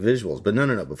terms of visuals, but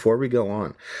no. Before we go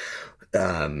on,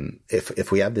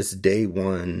 if we have this day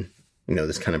one,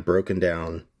 this kind of broken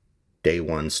down day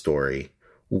one story,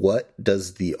 what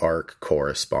does the ark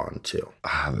correspond to?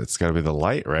 It's got to be the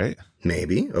light, right?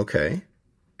 Maybe. Okay.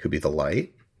 Could be the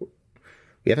light.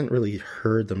 We haven't really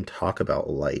heard them talk about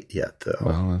light yet, though.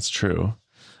 Well, that's true.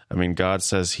 I mean, God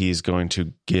says he's going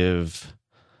to give...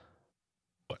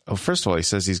 Well, first of all, he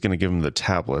says he's going to give them the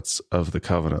tablets of the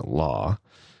covenant law.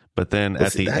 But then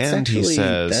at the end, he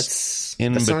says... That's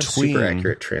between... not a super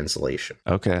accurate translation.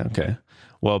 Okay.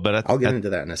 Well, but I'll get into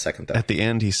that in a second, though. At the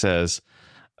end, he says,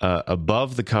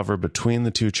 above the cover between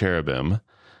the 2 cherubim,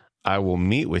 I will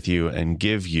meet with you and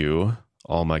give you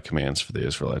all my commands for the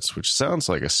Israelites, which sounds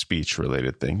like a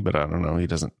speech-related thing, but I don't know. He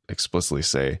doesn't explicitly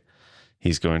say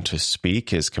he's going to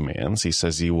speak his commands. He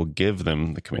says he will give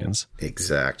them the commands.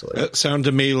 Exactly. It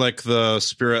sounded to me like the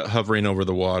Spirit hovering over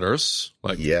the waters,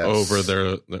 like over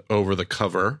the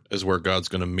cover is where God's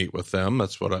going to meet with them.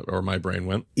 That's what my brain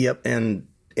went. Yep, and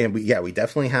we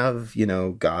definitely have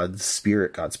God's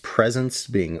Spirit, God's presence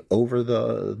being over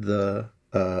the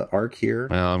ark here.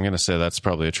 Well, I'm going to say that's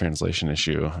probably a translation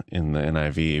issue in the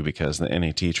NIV, because the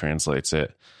NET translates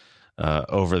it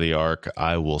over the ark.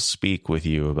 I will speak with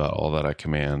you about all that I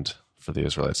command for the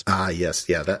Israelites. Yes,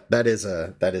 yeah, that is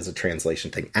a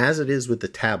translation thing, as it is with the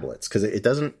tablets, because it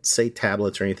doesn't say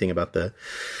tablets or anything about the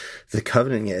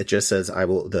covenant yet. It just says I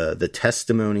will the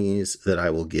testimonies that I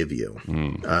will give you,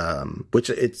 which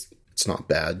it's not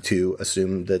bad to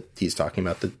assume that he's talking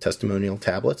about the testimonial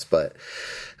tablets, but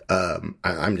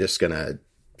I'm just going to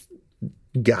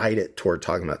guide it toward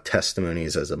talking about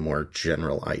testimonies as a more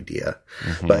general idea.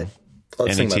 Mm-hmm. But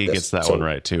let's think about this. NET gets that one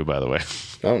right too, by the way.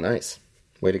 Oh, nice.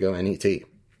 Way to go, NET.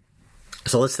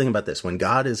 So let's think about this. When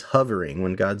God is hovering,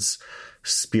 when God's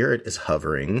Spirit is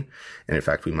hovering, and in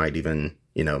fact, we might even,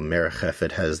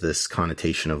 Merechefet has this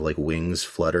connotation of like wings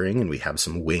fluttering, and we have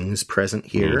some wings present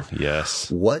here. Yes.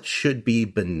 What should be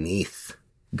beneath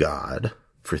God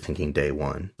for thinking day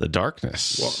one? The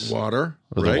darkness. Water.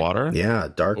 Or right? the water? Yeah,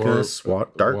 darkness, dark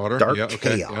Yeah, okay,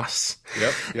 chaos.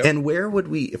 Yep. And where would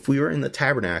we, if we were in the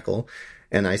tabernacle,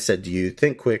 and I said to you,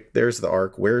 think quick, there's the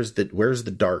ark, where's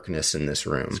the darkness in this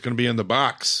room? It's going to be in the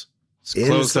box. It's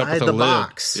closed inside up with the a lid.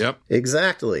 Box. Yep.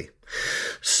 Exactly.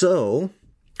 So,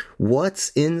 what's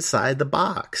inside the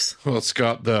box? Well, it's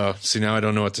got now I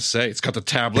don't know what to say. It's got the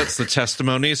tablets, the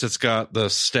testimonies. It's got the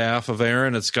staff of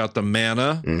Aaron. It's got the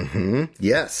manna. Mm-hmm.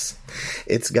 Yes.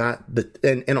 It's got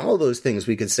and all those things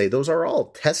we could say, those are all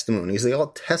testimonies. They all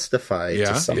testify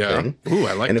to something. Yeah. Ooh,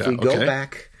 I like that. And if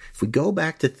we go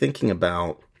back to thinking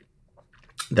about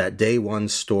that day one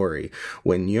story,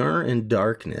 when you're in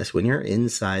darkness, when you're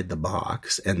inside the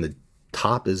box and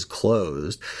top is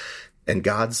closed, and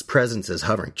God's presence is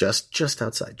hovering just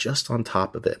outside, just on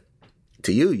top of it.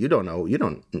 To you, you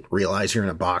don't realize you're in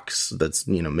a box that's,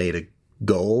 made of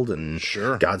gold and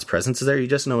Sure. God's presence is there. You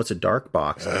just know it's a dark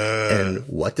box. And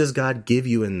what does God give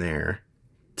you in there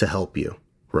to help you?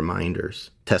 Reminders,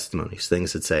 testimonies,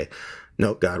 things that say,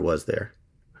 no, God was there.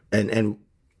 And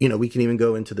we can even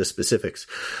go into the specifics.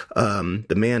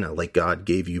 The manna, like God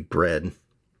gave you bread.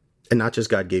 And not just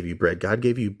God gave you bread. God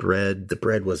gave you bread. The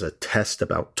bread was a test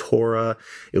about Torah.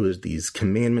 It was these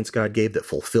commandments God gave that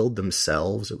fulfilled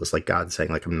themselves. It was like God saying,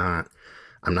 like, I'm not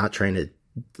trying to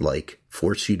like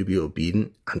force you to be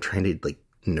obedient. I'm trying to like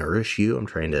nourish you. I'm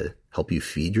trying to help you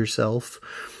feed yourself.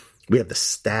 We have the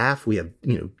staff. We have,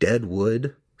 dead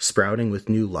wood sprouting with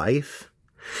new life.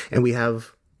 And we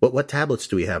have, what tablets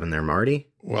do we have in there, Marty?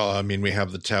 Well, I mean, we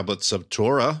have the tablets of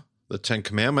Torah, the 10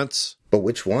 Commandments. But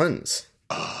which ones?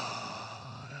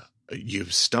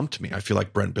 You've stumped me. I feel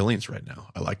like Brent Billings right now.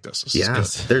 I like this. This is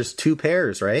good. There's 2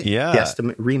 pairs, right? Yeah. He has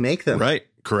to remake them. Right.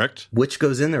 Correct. Which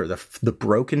goes in there, the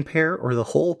broken pair or the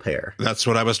whole pair? That's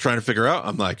what I was trying to figure out.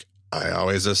 I'm like, I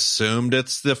always assumed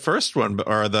it's the first one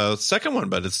or the second one,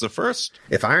 but it's the first.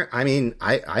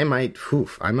 I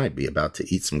might be about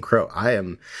to eat some crow.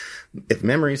 If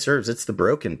memory serves, it's the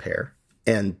broken pair.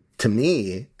 And to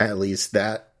me, at least,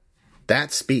 that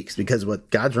speaks, because what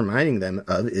God's reminding them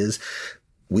of is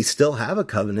we still have a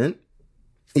covenant,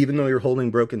 even though you're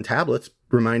holding broken tablets,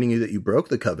 reminding you that you broke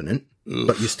the covenant. Oof.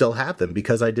 But you still have them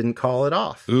because I didn't call it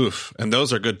off. Oof. And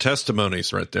those are good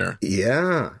testimonies right there.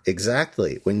 Yeah,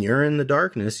 exactly. When you're in the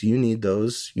darkness, you need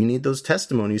those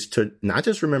testimonies to not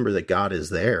just remember that God is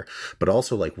there, but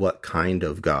also like what kind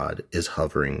of God is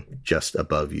hovering just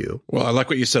above you. Well, I like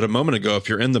what you said a moment ago. If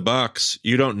you're in the box,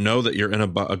 you don't know that you're in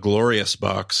a glorious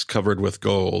box covered with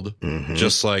gold. Mm-hmm.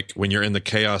 Just like when you're in the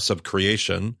chaos of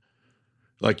creation,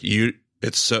 like you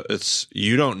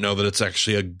don't know that it's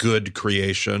actually a good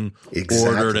creation,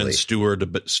 exactly. Ordered and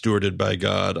stewarded by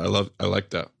God. I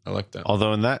like that.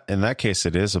 Although in that case,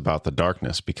 it is about the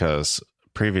darkness, because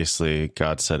previously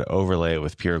God said overlay it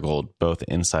with pure gold, both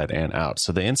inside and out.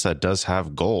 So the inside does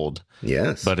have gold.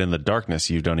 Yes. But in the darkness,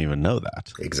 you don't even know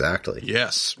that. Exactly.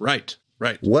 Yes. Right.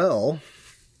 Well,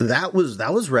 that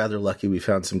was rather lucky. We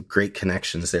found some great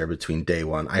connections there between day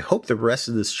one. I hope the rest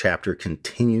of this chapter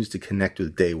continues to connect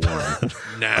with day one.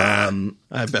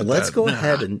 I bet. Let's go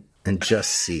ahead and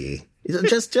just see,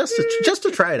 just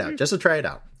to try it out. Just to try it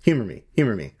out. Humor me.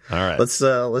 All right.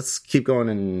 Let's keep going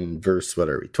in verse. What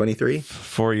are we? 23.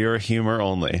 For your humor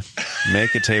only,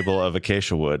 make a table of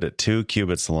acacia wood, 2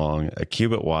 cubits long, a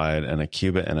cubit wide, and a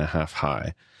cubit and a half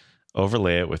high.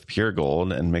 Overlay it with pure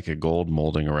gold, and make a gold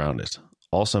molding around it.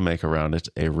 Also make around it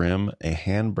a rim a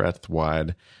handbreadth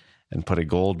wide, and put a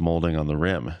gold molding on the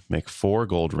rim. Make 4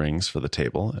 gold rings for the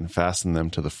table, and fasten them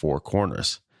to the 4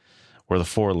 corners, where the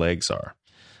 4 legs are.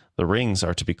 The rings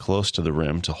are to be close to the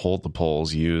rim to hold the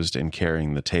poles used in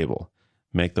carrying the table.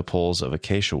 Make the poles of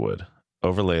acacia wood,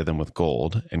 overlay them with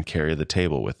gold, and carry the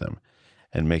table with them,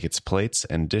 and make its plates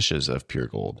and dishes of pure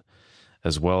gold,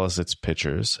 as well as its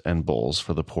pitchers and bowls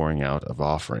for the pouring out of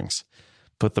offerings.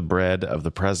 Put the bread of the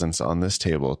presence on this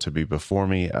table to be before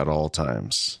me at all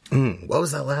times. What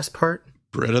was that last part?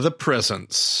 Bread of the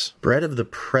presence. Bread of the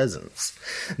presence.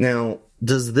 Now,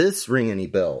 does this ring any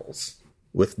bells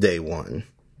with day one?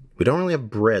 We don't really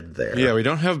have bread there. Yeah, we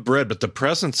don't have bread, but the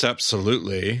presence,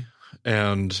 absolutely.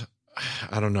 And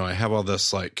I don't know, I have all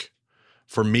this, like,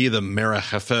 for me, the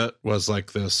merahefet was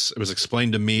like this. It was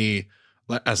explained to me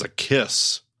as a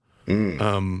kiss.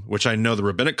 Which I know the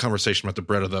rabbinic conversation about the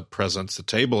bread of the presence, the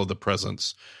table of the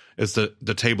presence, is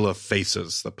the table of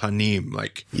faces, the panim.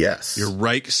 Like, yes,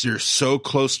 you're so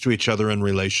close to each other in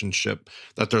relationship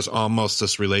that there's almost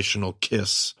this relational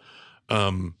kiss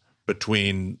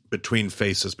between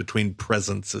faces, between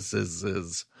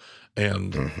presences,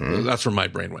 and that's where my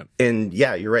brain went. And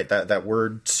yeah, you're right. That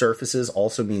word surfaces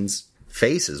also means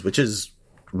faces, which is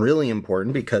really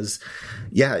important because,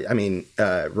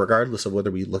 regardless of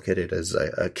whether we look at it as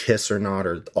a kiss or not,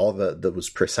 or all those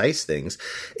precise things,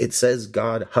 it says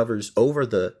God hovers over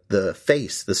the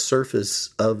face, the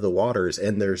surface of the waters,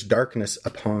 and there's darkness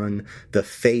upon the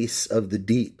face of the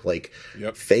deep. Like,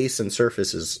 face and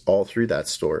surface is all through that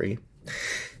story.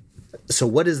 So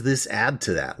what does this add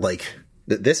to that? Like,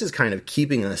 this is kind of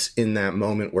keeping us in that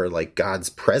moment where, like, God's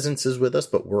presence is with us,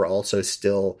 but we're also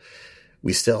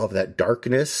we still have that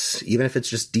darkness, even if it's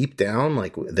just deep down.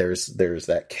 Like, there's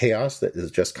that chaos that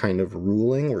is just kind of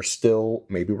ruling. We're still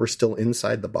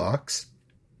inside the box.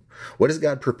 What is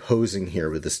God proposing here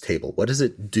with this table? What does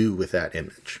it do with that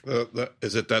image?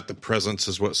 Is it that the presence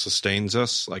is what sustains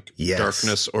us? Like Yes.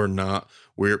 darkness or not,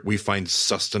 we find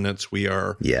sustenance. We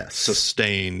are Yes.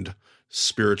 sustained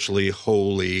spiritually,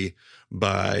 holy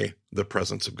by the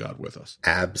presence of God with us.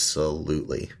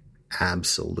 Absolutely.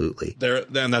 Absolutely.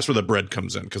 And that's where the bread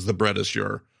comes in, because the bread is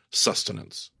your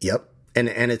sustenance. Yep. And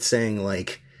it's saying,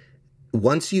 like,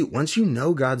 once you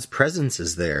know God's presence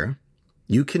is there,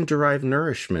 you can derive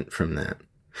nourishment from that.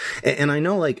 And I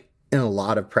know, like, in a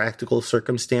lot of practical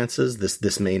circumstances,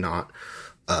 this may not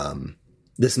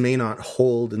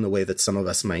hold in the way that some of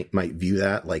us might view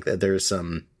that. Like, there's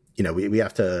some, we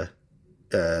have to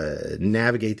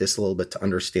navigate this a little bit to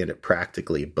understand it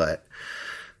practically. But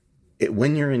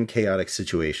when you're in chaotic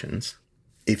situations,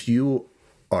 if you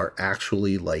are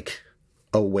actually, like,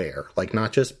 aware, like,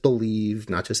 not just believe,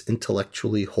 not just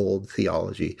intellectually hold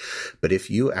theology, but if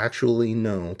you actually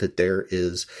know that there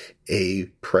is a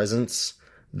presence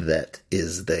that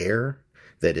is there,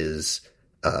 that is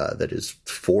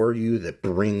for you, that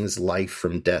brings life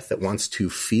from death, that wants to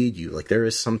feed you, like, there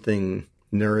is something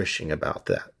nourishing about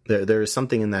that. There is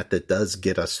something in that does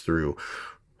get us through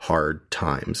hard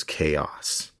times,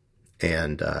 chaos,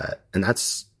 and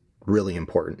that's really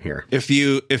important here. If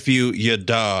you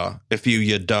yada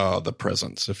the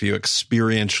presence, if you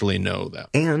experientially know that.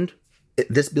 And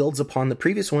this builds upon the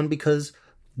previous one, because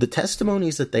the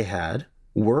testimonies that they had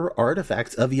were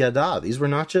artifacts of yada. These were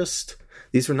not just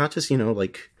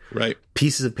like Right.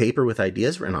 pieces of paper with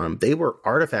ideas written on them. They were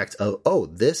artifacts of, oh,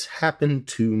 this happened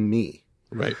to me.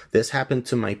 Right. This happened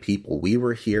to my people. We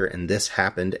were here and this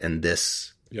happened and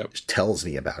this tells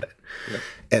me about it. Yep.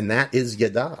 And that is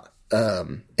yada.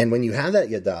 And when you have that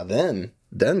yada,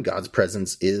 then God's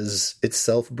presence is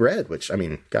itself bread, which, I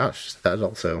mean, gosh, that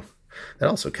also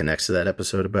connects to that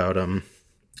episode about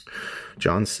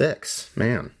John 6,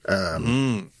 man.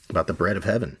 About the bread of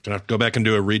heaven. Gonna have to go back and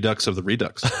do a redux of the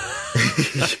redux.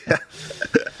 Yeah.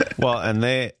 Well, and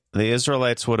the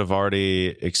Israelites would have already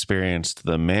experienced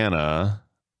the manna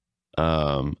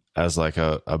as like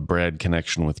a bread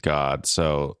connection with God.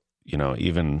 So,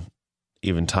 even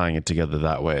tying it together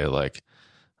that way, like,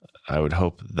 I would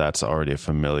hope that's already a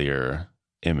familiar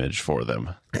image for them.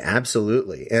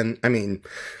 Absolutely. And I mean,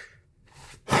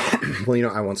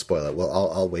 well, I won't spoil it. Well,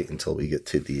 I'll wait until we get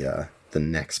to the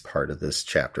next part of this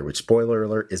chapter, which, spoiler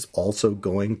alert, is also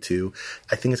going to,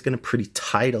 I think it's going to pretty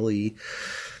tidily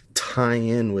tie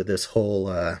in with this whole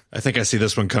I think I see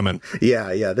this one coming.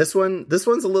 Yeah. This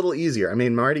one's a little easier. I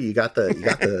mean, Marty, you got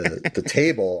the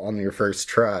table on your first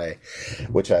try,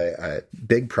 which I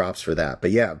big props for that.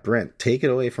 But yeah, Brent, take it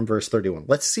away from verse 31.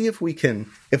 Let's see if we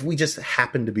just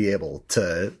happen to be able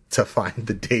to find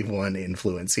the day one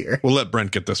influence here. We'll let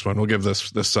Brent get this one. We'll give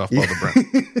this softball to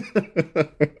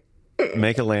Brent.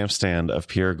 Make a lampstand of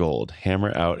pure gold,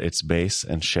 hammer out its base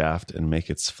and shaft, and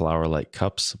make its flower-like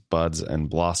cups, buds, and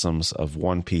blossoms of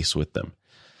one piece with them.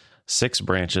 6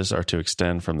 branches are to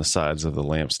extend from the sides of the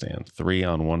lampstand, 3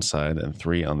 on one side and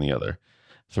 3 on the other.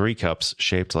 3 cups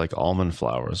shaped like almond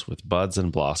flowers with buds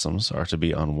and blossoms are to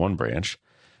be on one branch,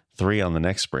 3 on the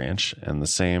next branch, and the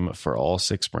same for all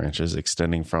 6 branches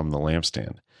extending from the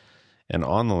lampstand. And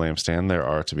on the lampstand there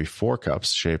are to be 4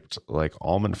 cups shaped like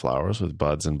almond flowers with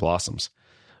buds and blossoms.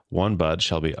 1 bud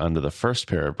shall be under the first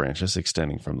pair of branches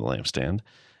extending from the lampstand,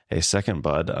 a second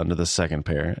bud under the second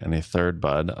pair, and a third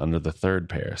bud under the third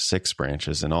pair, 6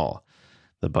 branches in all.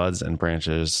 The buds and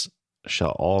branches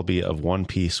shall all be of one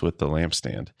piece with the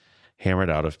lampstand, hammered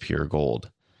out of pure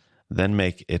gold. Then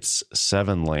make its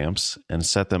 7 lamps and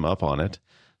set them up on it,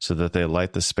 so that they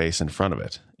light the space in front of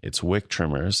it. Its wick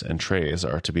trimmers and trays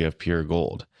are to be of pure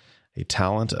gold. A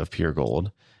talent of pure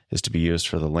gold is to be used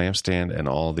for the lampstand and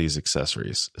all these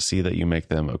accessories. See that you make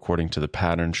them according to the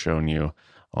pattern shown you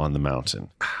on the mountain.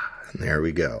 And there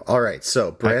we go. All right, so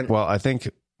Brent. I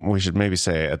think we should maybe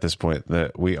say at this point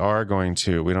that we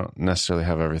don't necessarily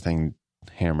have everything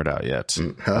hammered out yet.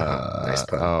 Nice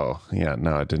pun. Oh, yeah,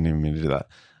 no, I didn't even mean to do that.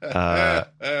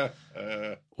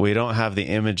 We don't have the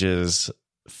images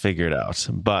figured out,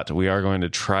 but we are going to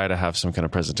try to have some kind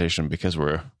of presentation, because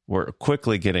we're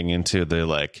quickly getting into the,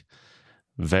 like,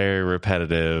 very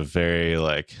repetitive, very,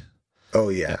 like, oh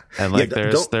yeah, and like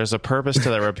there's a purpose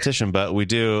to that repetition, but we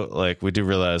do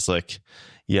realize, like,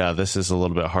 yeah, this is a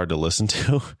little bit hard to listen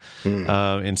to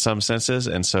in some senses,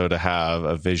 and so to have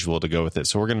a visual to go with it,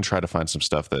 so we're going to try to find some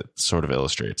stuff that sort of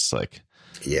illustrates, like,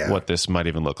 what this might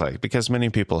even look like, because many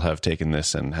people have taken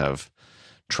this and have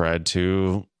tried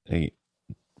to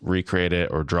recreate it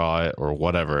or draw it or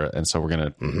whatever. And so we're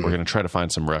gonna try to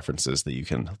find some references that you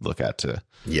can look at to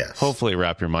hopefully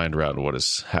wrap your mind around what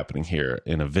is happening here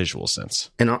in a visual sense.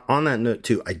 And on that note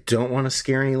too, I don't want to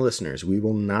scare any listeners. We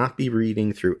will not be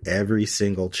reading through every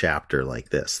single chapter like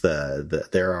this.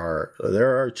 There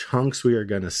are chunks we are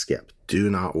going to skip. Do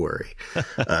not worry.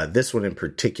 This one in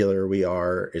particular,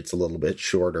 it's a little bit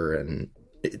shorter and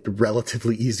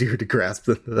relatively easier to grasp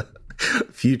than the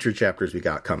future chapters we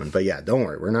got coming. But yeah, don't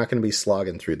worry. We're not going to be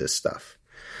slogging through this stuff.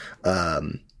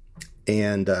 But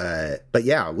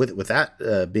yeah, with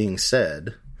that being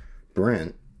said,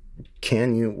 Brent,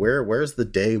 where's the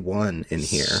day one in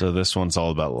here? So this one's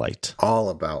all about light. All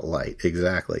about light.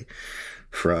 Exactly.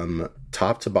 From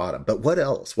top to bottom. But what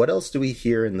else? What else do we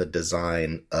hear in the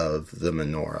design of the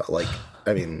menorah? Like,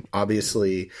 I mean,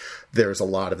 obviously there's a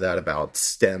lot of that about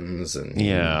stems and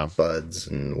buds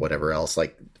and whatever else.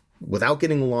 Like, without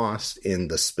getting lost in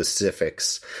the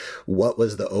specifics, what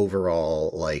was the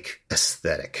overall like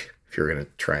aesthetic, if you're going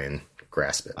to try and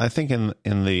grasp it? I think in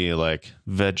the like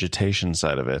vegetation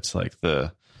side of it, like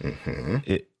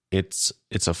it's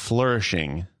a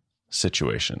flourishing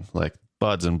situation, like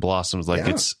buds and blossoms, like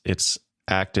it's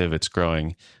active, it's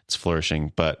growing, it's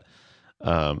flourishing. But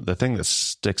the thing that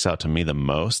sticks out to me the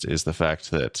most is the fact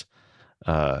that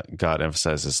God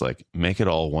emphasizes like, make it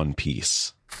all one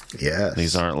piece. Yes.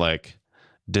 These aren't like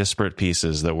disparate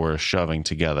pieces that we're shoving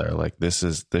together. Like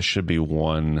this should be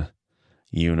one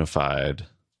unified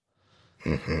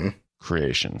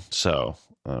creation. So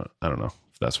I don't know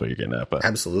if that's what you're getting at, but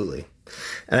absolutely.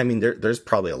 And I mean, there's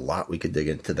probably a lot we could dig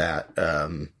into that.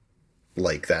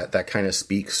 Like that kind of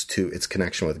speaks to its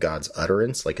connection with God's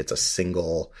utterance. Like it's a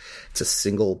single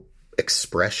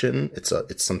expression. It's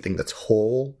something that's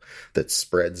whole, that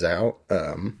spreads out.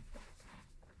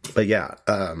 But yeah,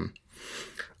 I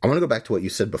want to go back to what you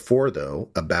said before, though,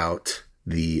 about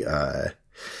the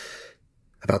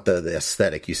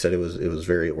aesthetic. You said it was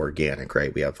very organic,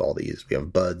 right? We have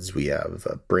buds, we have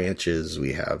branches,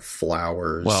 we have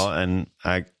flowers. Well, and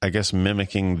I guess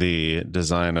mimicking the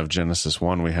design of Genesis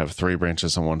 1, we have 3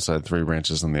 branches on one side, 3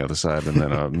 branches on the other side, and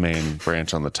then a main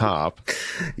branch on the top.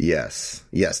 Yes.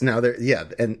 Now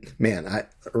and man, I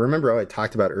remember how I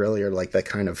talked about earlier, like that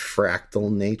kind of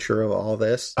fractal nature of all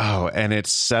this. Oh, and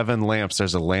it's 7 lamps.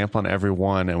 There's a lamp on every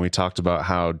one, and we talked about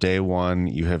how day 1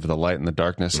 you have the light and the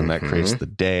darkness, and that creates the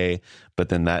day. But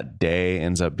then that day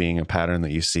ends up being a pattern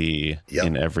that you see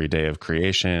in every day of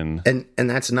creation. And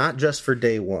that's not just for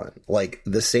day 1. Like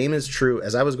the same is true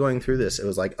as I was going through this. It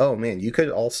was like, oh man, you could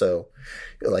also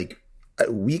like,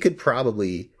 we could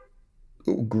probably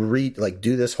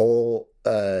do this whole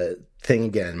thing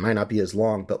again. Might not be as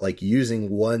long, but like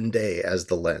using one day as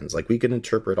the lens. Like we could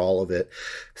interpret all of it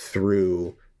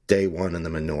through day 1 in the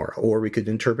menorah, or we could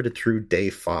interpret it through day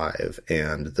 5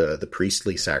 and the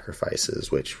priestly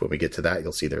sacrifices, which when we get to that,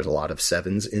 you'll see there's a lot of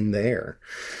 7s in there.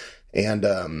 And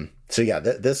so yeah,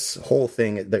 this whole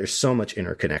thing, there's so much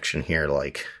interconnection here.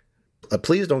 Like,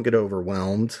 please don't get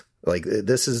overwhelmed. Like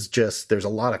this is just, there's a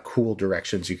lot of cool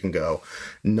directions you can go.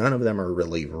 None of them are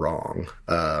really wrong.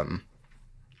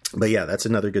 But yeah, that's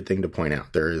another good thing to point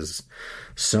out. There is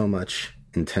so much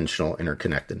intentional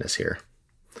interconnectedness here.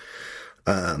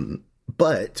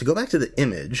 But to go back to the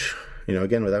image,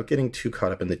 again, without getting too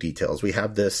caught up in the details, we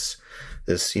have this,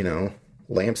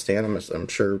 lampstand. I'm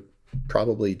sure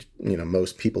probably,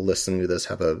 most people listening to this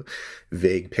have a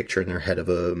vague picture in their head of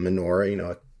a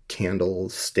menorah, a candle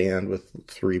stand with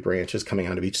 3 branches coming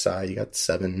out of each side. You got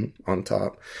 7 on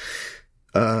top.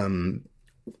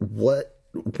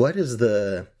 What is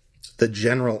the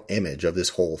general image of this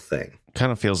whole thing?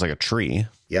 Kind of feels like a tree.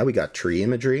 Yeah, we got tree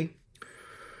imagery.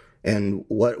 And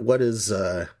what is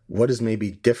maybe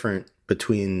different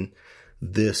between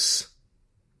this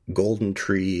golden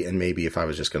tree and maybe if I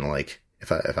was just going to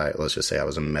if I let's just say I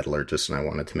was a metallurgist and I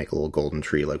wanted to make a little golden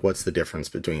tree, like what's the difference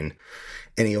between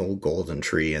any old golden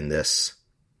tree and this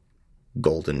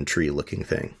golden tree looking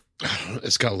thing?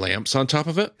 It's got lamps on top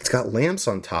of it. It's got lamps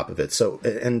on top of it. So,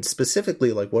 and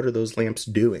specifically, like, what are those lamps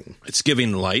doing? It's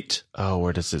giving light. Oh,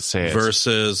 where does it say it?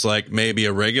 Versus, like, maybe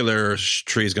a regular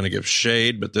tree is going to give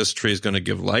shade, but this tree is going to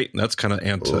give light, and that's kind of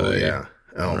anti. Oh, yeah.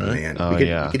 Oh, right? Man. Oh, we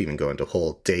could even go into a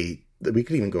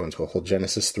whole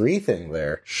Genesis 3 thing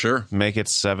there. Sure. Make it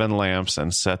 7 lamps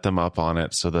and set them up on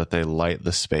it so that they light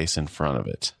the space in front of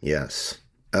it. Yes.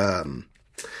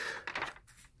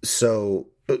 So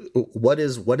what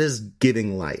is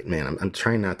giving light, man? I'm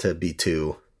trying not to be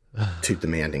too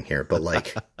demanding here, but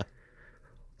like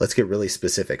let's get really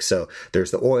specific. So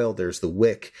there's the oil, there's the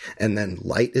wick, and then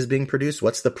light is being produced.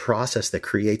 What's the process that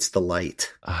creates the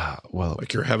light? Well,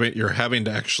 Like you're having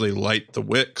to actually light the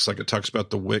wicks. Like it talks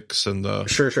about the wicks and the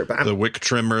Sure. But the wick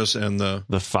trimmers and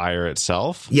the fire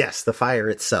itself. yes, the fire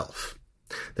itself.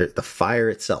 The fire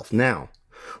itself. Now,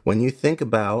 when you think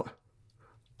about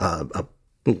a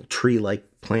little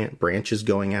tree-like plant, branches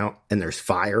going out, and there's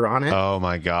fire on it. Oh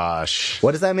my gosh!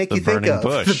 What does that make you think burning of?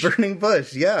 bush. The burning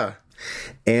bush, yeah.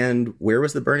 And where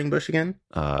was the burning bush again?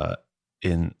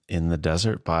 In the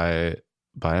desert by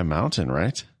a mountain,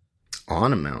 right?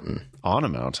 On a mountain, On a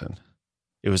mountain.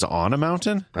 It was on a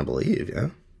mountain? I believe. Yeah,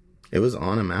 it was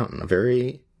on a mountain, a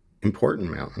very important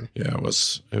mountain. yeah, it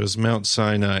was Mount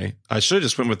Sinai. I should have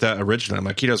just went with that originally. I'm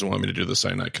like, he doesn't want me to do the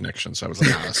Sinai connection, so I was like,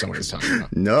 that's not what he's talking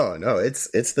about. No, it's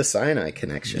the Sinai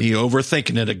connection. He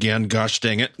overthinking it again. Gosh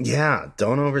dang it! Yeah,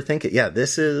 don't overthink it. Yeah,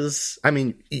 this is, I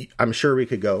mean, I'm sure we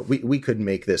could go, we could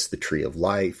make this the tree of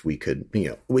life. We could,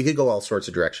 we could go all sorts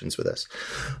of directions with this.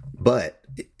 But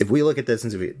if we look at this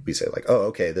and we say like, oh,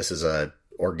 okay, this is a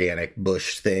organic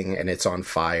bush thing and it's on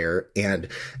fire, and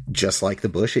just like the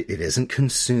bush, it isn't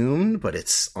consumed, but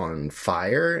it's on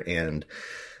fire. And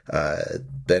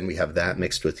then we have that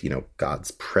mixed with, God's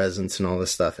presence and all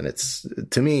this stuff. And it's,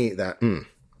 to me, that,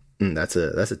 that's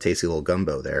a tasty little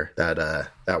gumbo there.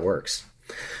 That works.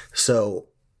 So,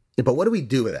 but what do we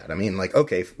do with that? I mean, like,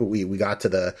 okay, we got to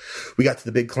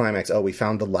the big climax. Oh, we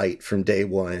found the light from day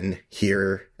one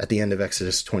here at the end of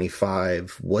Exodus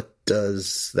 25. What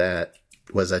does that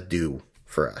do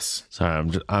for us? Sorry,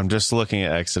 I'm just looking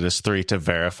at Exodus 3 to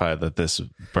verify that this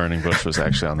burning bush was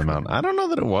actually on the mountain. I don't know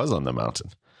that it was on the mountain.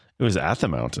 It was at the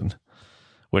mountain,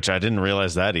 which I didn't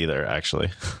realize that either, actually.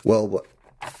 Well,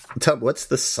 what's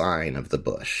the sign of the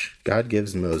bush? God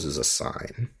gives Moses a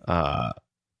sign.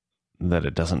 That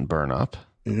it doesn't burn up?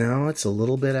 No, it's a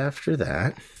little bit after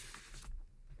that.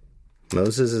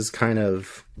 Moses is kind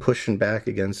of pushing back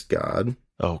against God.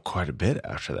 Oh, quite a bit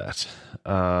after that.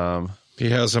 He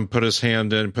has him put his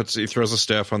hand in. He throws a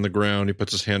staff on the ground. He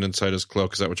puts his hand inside his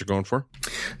cloak. Is that what you're going for?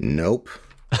 Nope.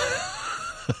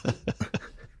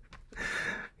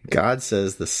 God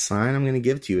says the sign I'm going to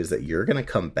give to you is that you're going to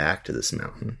come back to this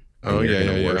mountain. Oh, you're yeah,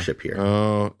 going to yeah. worship here.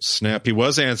 Oh, snap. He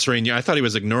was answering you. I thought he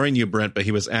was ignoring you, Brent, but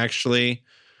he was actually,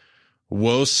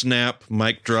 whoa, snap,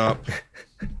 mic drop.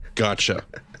 Gotcha.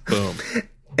 Boom.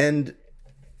 And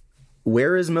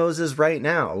where is Moses right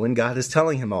now when God is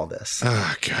telling him all this?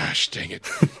 Ah, gosh, dang it,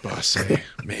 boss,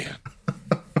 man.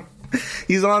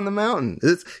 He's on the mountain.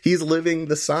 He's living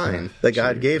the sign that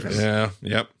God gave him.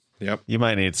 Yeah, yep. You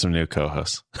might need some new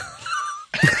co-hosts.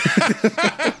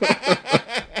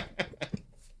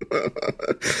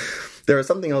 There was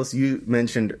something else you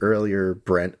mentioned earlier,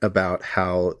 Brent, about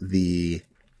how the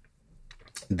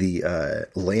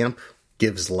lamp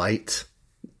gives light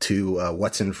to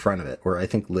what's in front of it, or I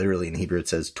think literally in Hebrew it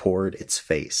says toward its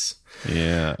face.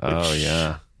 Yeah.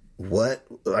 Yeah.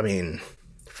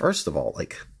 First of all,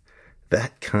 like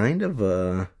that kind of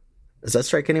does that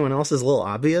strike anyone else as a little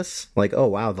obvious? Like, oh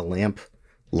wow, the lamp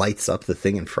lights up the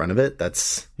thing in front of it.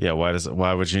 That's yeah.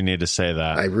 Why would you need to say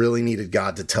that? I really needed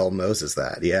God to tell Moses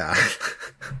that. Yeah.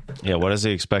 Yeah. What is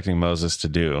he expecting Moses to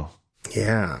do?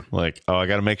 Yeah. Like, oh, I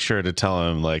got to make sure to tell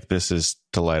him like this is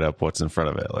to light up what's in front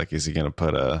of it. Like, is he going to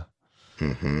put a?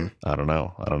 I don't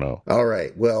know. All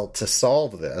right. Well, to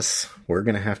solve this, we're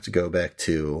going to have to go back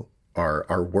to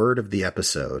our word of the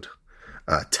episode,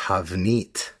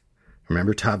 tavnit.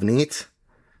 Remember tavnit?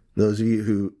 Those of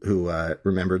you who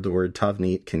remembered the word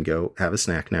tavnit can go have a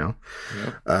snack now.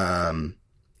 Yeah.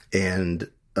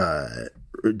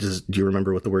 Do you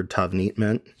remember what the word tavnit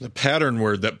meant? The pattern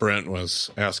word that Brent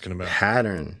was asking about.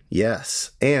 Pattern,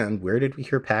 yes. And where did we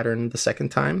hear pattern the second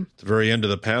time? The very end of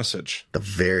the passage. The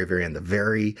very, very end, the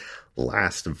very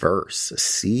last verse.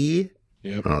 See?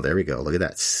 Yep. Oh, there we go. Look at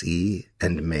that. See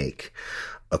and make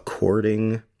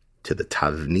according to the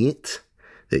tavnit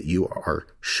that you are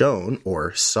shown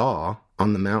or saw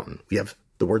on the mountain. We have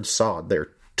the word saw there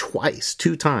twice,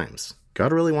 2 times.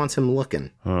 God really wants him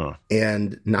looking. Huh.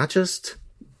 And not just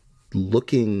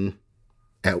looking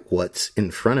at what's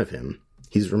in front of him.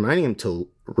 He's reminding him to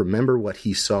remember what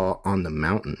he saw on the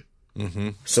mountain.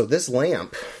 Mm-hmm. So this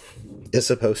lamp is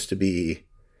supposed to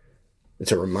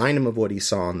remind him of what he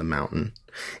saw on the mountain.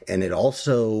 And it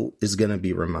also is going to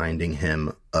be reminding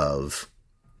him of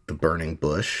the burning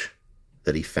bush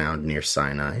that he found near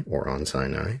Sinai or on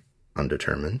Sinai,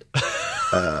 undetermined.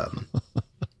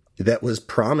 That was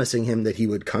promising him that he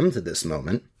would come to this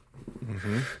moment.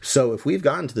 Mm-hmm. So if we've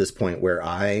gotten to this point where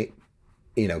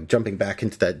jumping back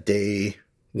into that day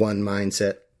one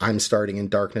mindset, I'm starting in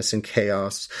darkness and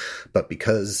chaos, but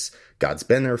because God's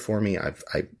been there for me.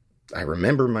 I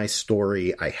remember my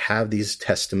story. I have these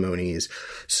testimonies.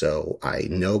 So I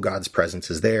know God's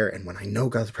presence is there. And when I know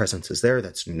God's presence is there,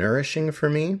 that's nourishing for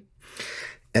me.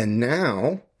 And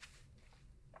now,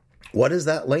 what does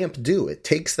that lamp do? It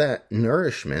takes that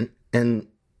nourishment, and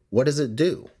what does it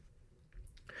do?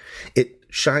 It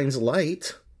shines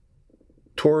light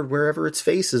toward wherever its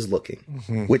face is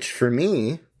looking, which for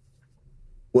me,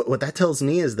 what that tells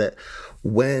me is that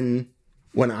when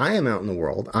I am out in the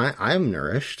world, I'm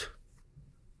nourished.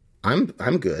 I'm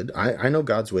good. I know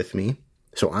God's with me,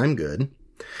 so I'm good.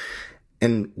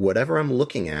 And whatever I'm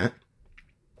looking at,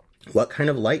 what kind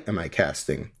of light am I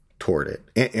casting toward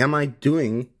it? Am I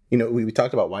doing, we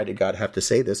talked about why did God have to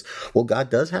say this? Well, God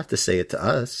does have to say it to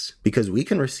us because we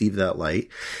can receive that light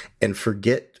and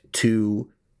forget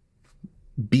to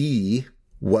be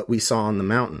what we saw on the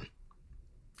mountain.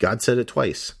 God said it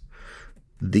twice.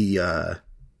 The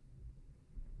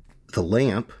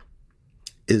lamp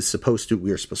is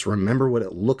we're supposed to remember what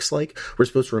it looks like. We're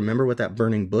supposed to remember what that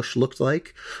burning bush looked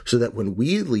like so that when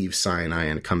we leave Sinai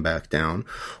and come back down,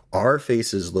 our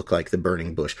faces look like the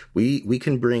burning bush. We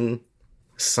can bring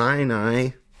Sinai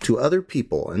to other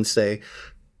people and say,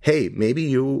 hey, maybe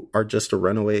you are just a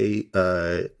runaway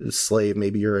slave.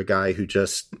 Maybe you're a guy who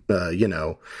just,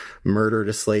 murdered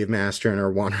a slave master and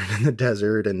are wandering in the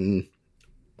desert and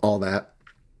all that.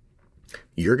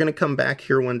 You're going to come back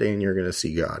here one day and you're going to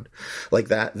see God. Like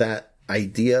that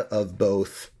idea of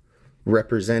both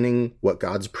representing what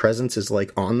God's presence is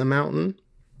like on the mountain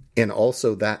and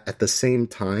also that at the same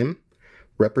time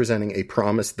representing a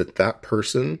promise that that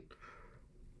person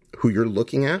who you're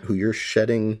looking at, who you're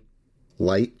shedding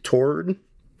light toward,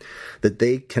 that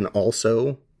they can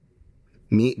also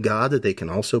meet God, that they can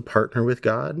also partner with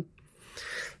God.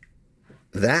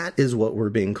 That is what we're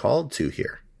being called to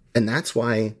here. And that's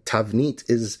why tavnit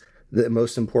is the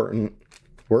most important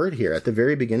word here. At the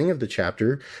very beginning of the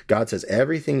chapter, God says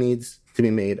everything needs to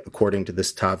be made according to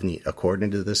this tavnit,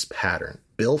 according to this pattern,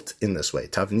 built in this way.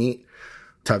 Tavnit,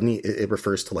 it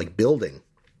refers to like building.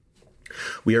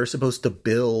 We are supposed to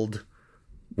build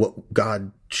what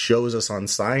God shows us on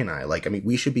Sinai.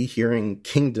 We should be hearing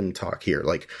kingdom talk here.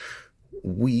 Like,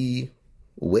 we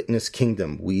witness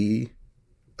kingdom. We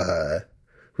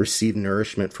receive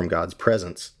nourishment from God's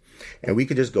presence. And we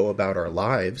could just go about our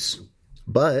lives,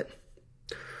 but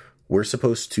we're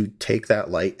supposed to take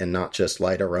that light and not just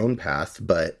light our own path,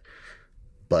 but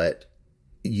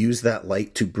use that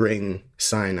light to bring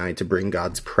Sinai, to bring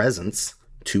God's presence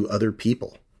to other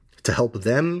people, to help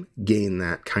them gain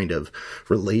that kind of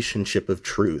relationship of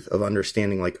truth, of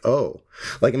understanding let's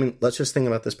just think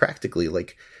about this practically.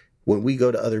 Like, when we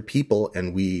go to other people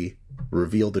and we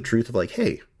reveal the truth of like,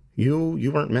 hey,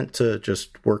 you weren't meant to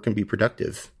just work and be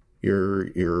productive.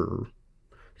 You're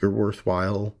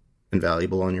worthwhile and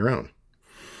valuable on your own.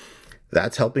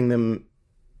 That's helping them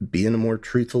be in a more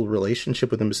truthful relationship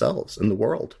with themselves and the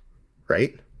world,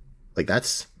 right? Like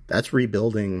that's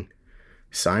rebuilding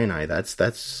Sinai.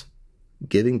 That's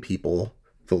giving people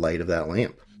the light of that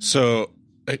lamp. So,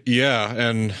 yeah,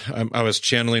 and I was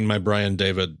channeling my Brian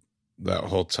David that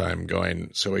whole time going,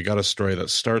 so we got a story that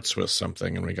starts with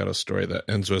something and we got a story that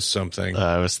ends with something.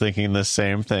 I was thinking the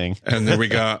same thing. And then we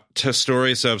got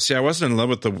stories of, I wasn't in love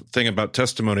with the thing about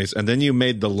testimonies. And then you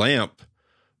made the lamp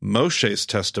Moshe's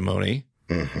testimony.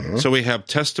 Mm-hmm. So we have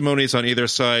testimonies on either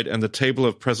side and the table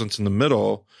of presence in the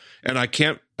middle. And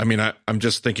I'm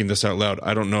just thinking this out loud.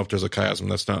 I don't know if there's a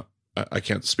chiasm. I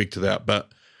can't speak to that.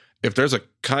 But if there's a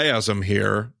chiasm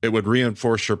here, it would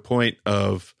reinforce your point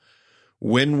of,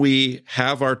 when we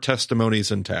have our testimonies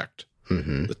intact,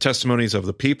 the testimonies of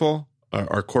the people,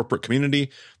 our corporate community,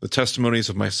 the testimonies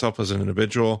of myself as an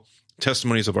individual,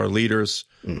 testimonies of our leaders,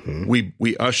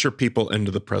 we usher people into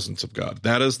the presence of God.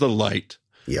 That is the light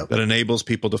that enables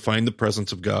people to find the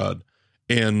presence of God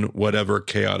in whatever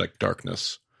chaotic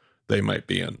darkness they might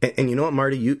be in. And you know what,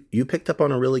 Marty, you picked up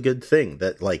on a really good thing,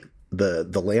 that like the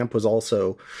lamp was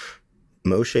also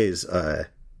Moshe's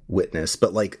witness,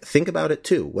 but think about it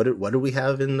too. What do we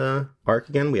have in the ark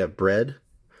again? We have bread,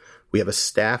 we have a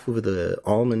staff with the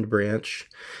almond branch,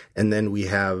 and then we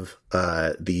have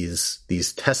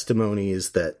these testimonies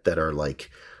that are like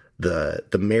the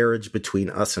marriage between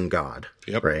us and God.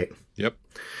 Yep. Right. Yep.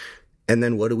 And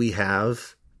then what do we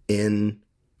have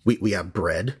we have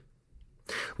bread,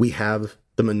 we have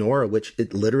the menorah, which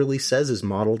it literally says is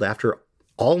modeled after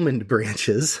almond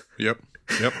branches. Yep.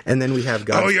 And then we have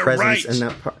God's presence in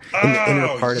that part, in the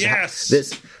inner part of the house.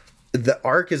 The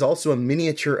ark is also a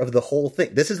miniature of the whole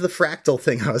thing. This is the fractal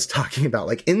thing I was talking about.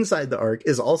 Like, inside the ark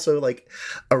is also like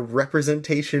a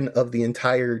representation of the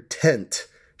entire tent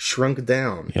shrunk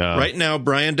down. Yeah. Right now,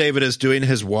 Brian David is doing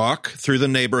his walk through the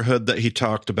neighborhood that he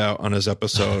talked about on his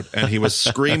episode, and he was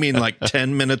screaming like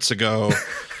 10 minutes ago,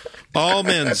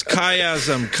 almonds,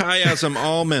 chiasm,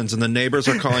 almonds, and the neighbors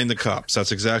are calling the cops.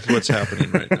 That's exactly what's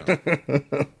happening right now.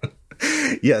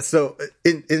 Yeah, so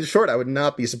in short, I would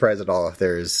not be surprised at all if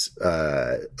there's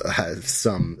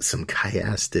some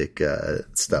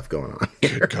chiastic stuff going on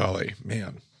here. Good golly,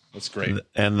 man. That's great.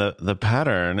 And the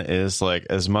pattern is like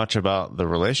as much about the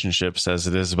relationships as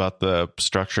it is about the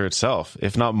structure itself,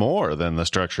 if not more than the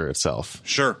structure itself.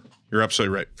 Sure. You're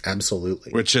absolutely right.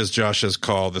 Absolutely. Which is Josh's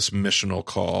call, this missional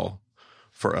call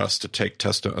for us to take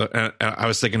testimony. And I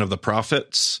was thinking of the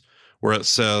prophets, where it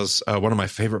says, one of my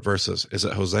favorite verses, is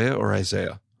it Hosea or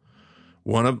Isaiah?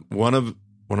 One of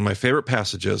my favorite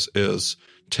passages is,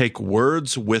 take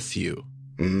words with you.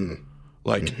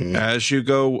 Like as you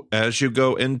go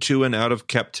into and out of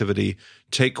captivity,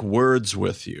 take words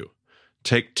with you,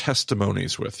 take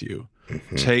testimonies with you,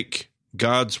 take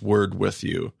God's word with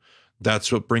you.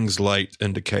 That's what brings light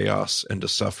into chaos, into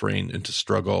suffering, into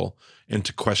struggle,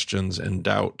 into questions and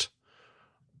doubt.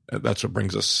 That's what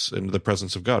brings us into the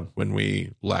presence of God when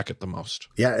we lack it the most.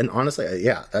 Yeah, and honestly,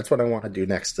 yeah, that's what I want to do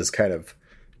next, is kind of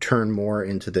turn more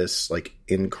into this like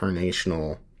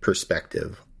incarnational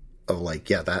perspective of like,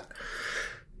 yeah, that.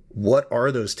 What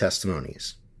are those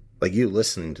testimonies? Like you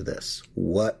listening to this,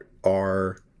 what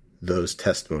are those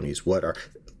testimonies?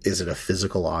 Is it a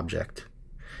physical object?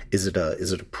 Is it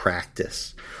a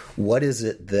practice? What is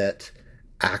it that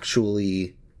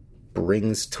actually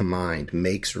brings to mind,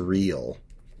 makes real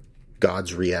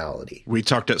God's reality? We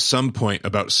talked at some point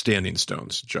about standing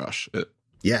stones, Josh.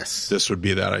 Yes. This would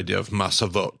be that idea of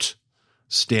masavot,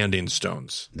 standing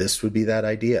stones. This would be that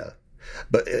idea.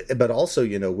 But also,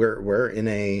 you know, we're in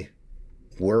a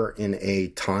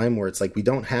time where it's like we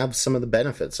don't have some of the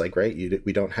benefits, like, right?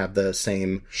 We don't have the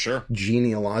same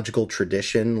genealogical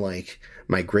tradition, like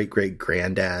my great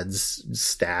granddad's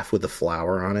staff with a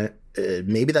flower on it.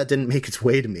 Maybe that didn't make its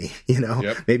way to me, you know.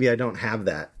 Yep. Maybe I don't have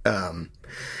that,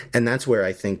 and that's where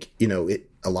I think, you know,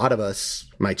 a lot of us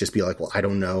might just be like, well, I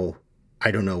don't know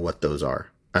what those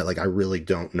are. I really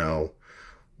don't know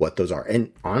what those are.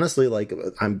 And honestly, like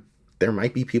there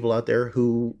might be people out there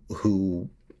who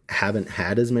haven't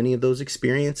had as many of those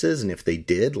experiences. And if they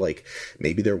did, like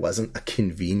maybe there wasn't a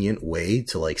convenient way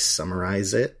to like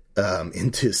summarize it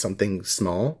into something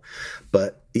small,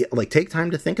 but yeah, like take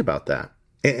time to think about that.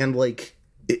 And like,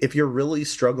 if you're really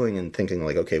struggling and thinking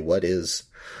like, okay, what is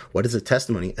a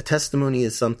testimony? A testimony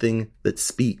is something that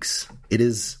speaks. It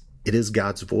is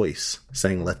God's voice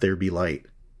saying, let there be light.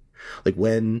 Like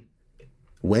when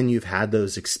you've had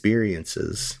those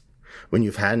experiences, when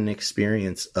you've had an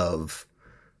experience of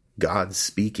God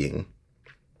speaking,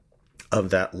 of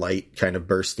that light kind of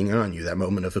bursting on you, that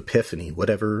moment of epiphany,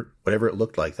 whatever it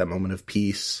looked like, that moment of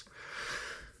peace,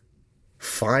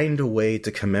 find a way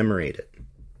to commemorate it.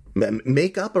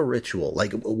 Make up a ritual,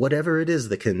 like whatever it is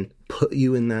that can put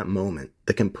you in that moment,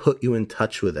 that can put you in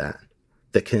touch with that,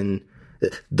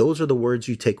 those are the words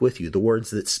you take with you, the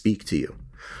words that speak to you.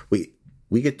 We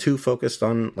get too focused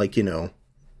on, like, you know,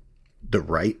 the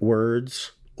right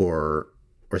words or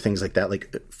things like that.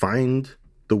 Like find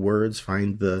the words,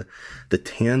 find the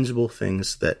tangible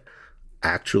things that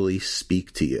actually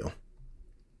speak to you,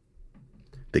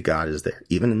 that God is there,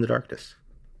 even in the darkness,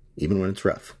 even when it's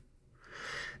rough.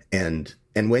 And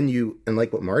when you, and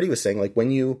like what Marty was saying, like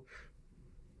when you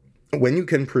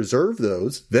can preserve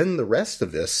those, then the rest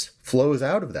of this flows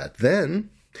out of that.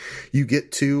 Then you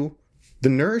get to the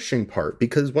nourishing part,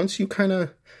 because once you kind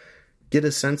of get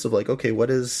a sense of like, okay, what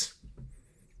is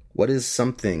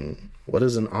something, what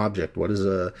is an object, what is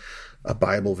a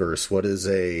Bible verse, what is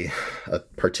a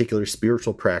particular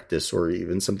spiritual practice, or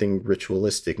even something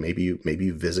ritualistic. Maybe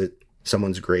you visit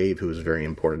someone's grave who is very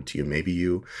important to you. Maybe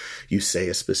you say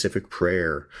a specific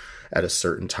prayer at a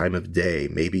certain time of day.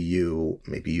 Maybe you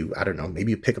I don't know,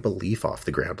 maybe you pick up a leaf off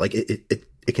the ground. Like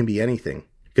it can be anything,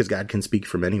 because God can speak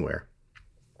from anywhere.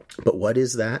 But what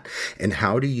is that? And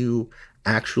how do you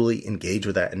actually engage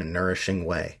with that in a nourishing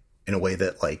way, in a way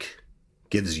that like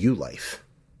gives you life?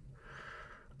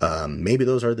 Maybe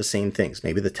those are the same things.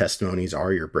 Maybe the testimonies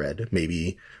are your bread.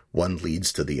 Maybe one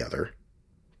leads to the other.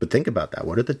 But think about that.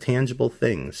 What are the tangible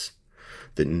things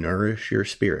that nourish your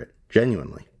spirit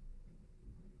genuinely?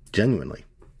 Genuinely.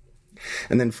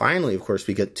 And then finally, of course,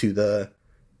 we get to the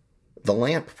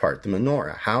lamp part, the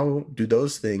menorah. How do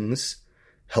those things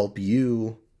help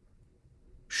you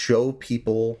show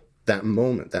people that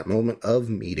moment of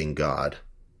meeting God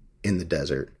in the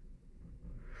desert?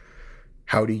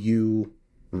 How do you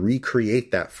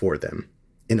recreate that for them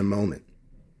in a moment?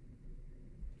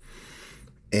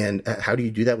 And how do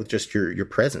you do that with just your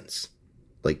presence?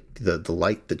 Like the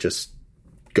light that just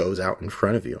goes out in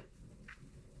front of you.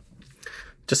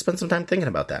 Just spend some time thinking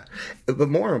about that. But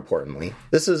more importantly,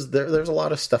 there's a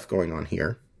lot of stuff going on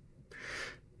here.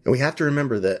 And we have to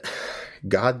remember that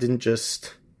God didn't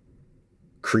just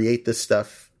create this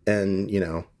stuff and,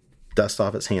 dust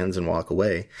off his hands and walk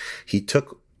away. He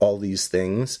took all these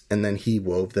things and then he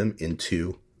wove them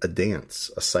into a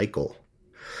dance, a cycle.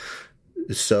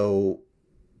 So,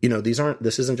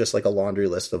 this isn't just like a laundry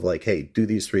list of like, hey, do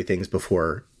these 3 things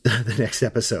before the next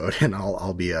episode and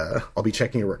I'll be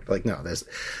checking your work. Like, no,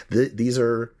 these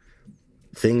are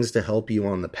things to help you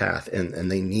on the path, and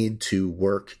they need to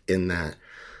work in that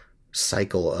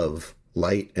cycle of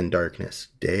light and darkness,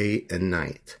 day and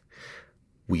night.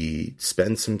 We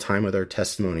spend some time with our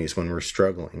testimonies when we're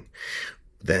struggling.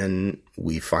 Then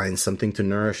we find something to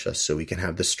nourish us so we can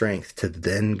have the strength to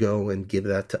then go and give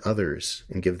that to others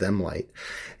and give them light.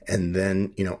 And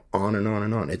then, on and on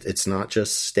and on. It's not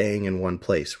just staying in one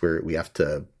place where we have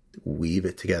to weave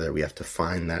it together. We have to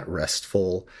find that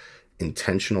restful,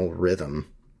 intentional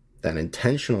rhythm, that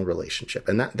intentional relationship.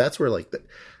 And that's where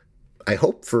I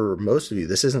hope for most of you,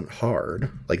 this isn't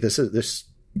hard. Like this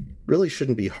really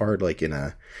shouldn't be hard, like in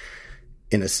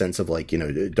a sense of like,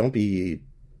 don't be,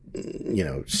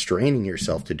 straining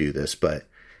yourself to do this, but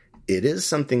it is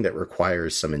something that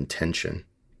requires some intention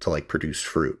to like produce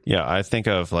fruit. Yeah, I think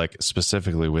of like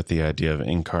specifically with the idea of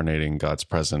incarnating God's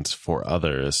presence for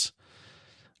others,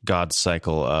 God's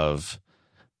cycle of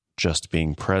just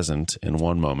being present in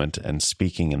one moment and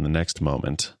speaking in the next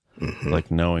moment,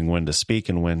 like knowing when to speak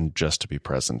and when just to be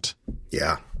present.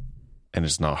 Yeah. And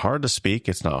it's not hard to speak.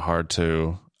 It's not hard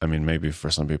to, maybe for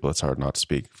some people it's hard not to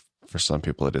speak. For some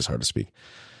people it is hard to speak.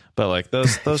 But like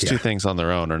those Yeah. 2 things on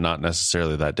their own are not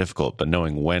necessarily that difficult, but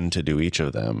knowing when to do each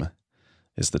of them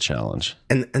is the challenge.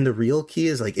 And the real key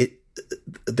is like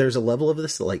there's a level of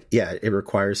this that like, yeah, it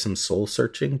requires some soul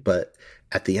searching, but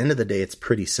at the end of the day, it's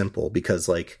pretty simple because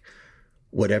like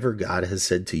whatever God has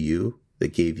said to you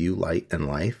that gave you light and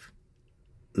life,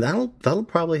 that'll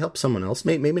probably help someone else.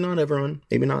 Maybe not everyone,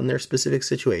 maybe not in their specific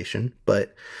situation,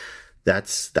 but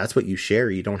that's what you share.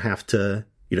 You don't have to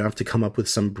come up with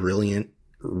some brilliant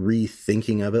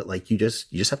rethinking of it. Like you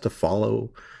just have to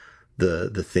follow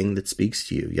the thing that speaks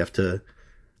to you. You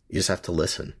just have to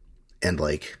listen. And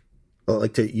like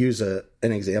to use an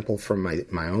example from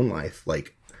my own life.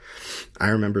 Like I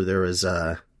remember there was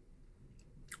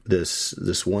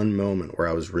this one moment where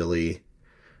I was really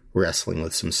wrestling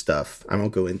with some stuff. I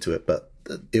won't go into it, but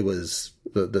it was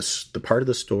the part of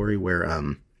the story where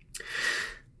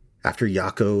after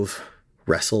Yaakov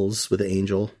wrestles with the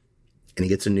angel and he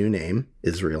gets a new name,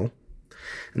 Israel,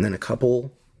 and then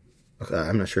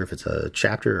I'm not sure if it's a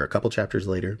chapter or a couple chapters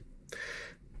later,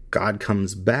 God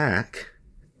comes back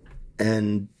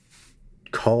and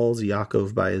calls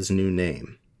Yaakov by his new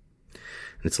name.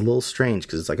 And it's a little strange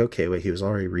because it's like, okay, wait, he was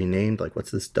already renamed. Like,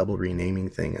 what's this double renaming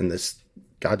thing? And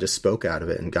God just spoke out of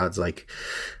it. And God's like,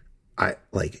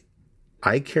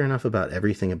 I care enough about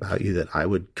everything about you that I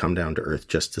would come down to earth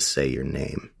just to say your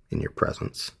name in your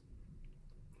presence.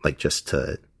 Like just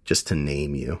to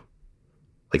name you.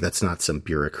 Like that's not some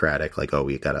bureaucratic, like, oh,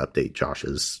 we got to update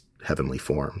Josh's heavenly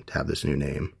form to have this new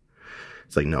name.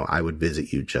 It's like, no, I would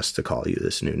visit you just to call you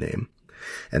this new name.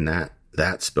 And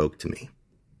that spoke to me.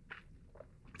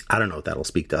 I don't know if that'll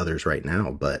speak to others right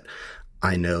now, but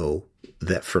I know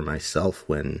that for myself,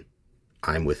 when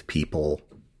I'm with people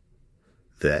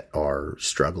that are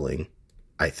struggling,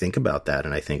 I think about that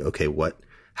and I think, okay,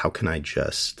 how can I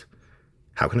just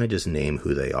name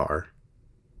who they are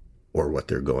or what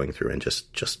they're going through and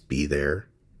just be there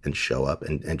and show up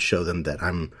and show them that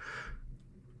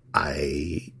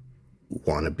I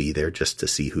want to be there just to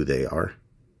see who they are,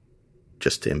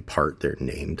 just to impart their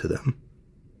name to them.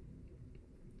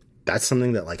 That's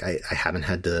something that like I haven't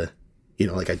had to,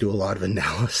 like I do a lot of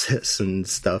analysis and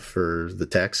stuff for the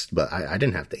text, but I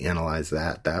didn't have to analyze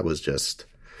that. That was just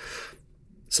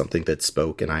something that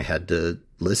spoke and I had to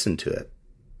listen to it.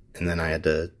 And then I had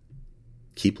to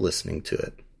keep listening to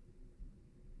it.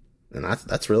 And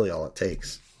that's really all it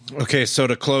takes. Okay, so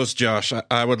to close, Josh,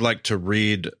 I would like to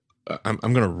read, I'm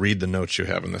going to read the notes you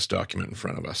have in this document in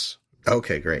front of us.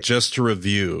 Okay, great. Just to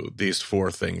review these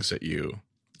 4 things that you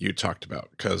talked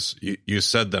about, because you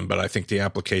said them, but I think the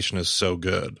application is so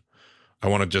good. I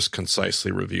want to just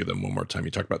concisely review them one more time.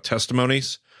 You talked about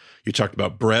testimonies, you talked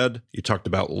about bread, you talked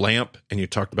about lamp, and you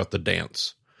talked about the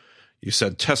dance. You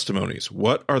said testimonies.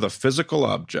 What are the physical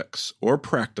objects or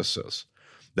practices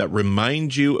that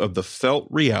remind you of the felt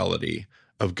reality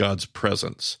of God's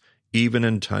presence, even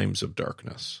in times of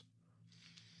darkness?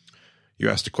 You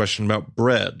asked a question about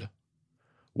bread.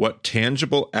 What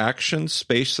tangible actions,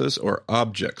 spaces, or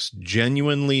objects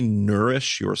genuinely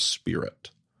nourish your spirit?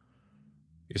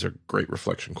 These are great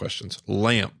reflection questions.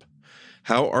 Lamp.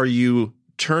 How are you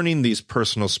turning these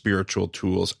personal spiritual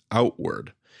tools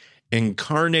outward?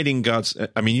 Incarnating God's...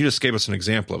 I mean, you just gave us an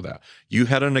example of that. You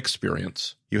had an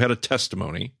experience. You had a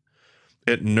testimony.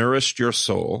 It nourished your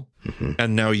soul. Mm-hmm.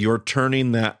 And now you're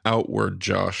turning that outward,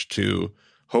 Josh, to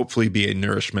hopefully be a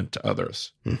nourishment to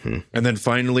others. Mm-hmm. And then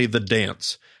finally, the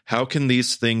dance. How can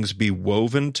these things be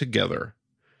woven together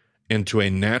into a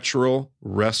natural,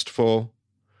 restful,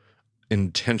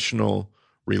 intentional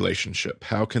relationship?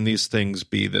 How can these things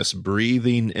be this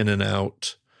breathing in and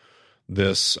out?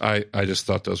 This, I just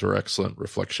thought those were excellent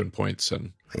reflection points,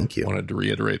 and thank you. Wanted to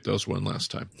reiterate those one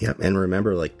last time. Yep. And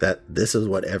remember, like, that this is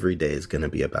what every day is going to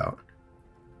be about.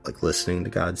 Like, listening to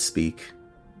God speak,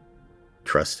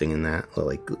 trusting in that,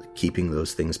 like keeping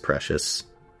those things precious,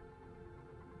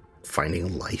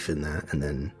 finding life in that, and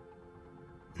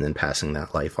then passing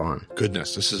that life on.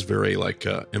 Goodness, this is very like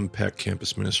Impact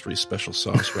Campus Ministry special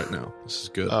sauce right now. This is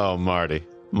good. Oh, Marty,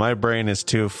 my brain is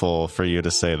too full for you to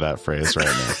say that phrase right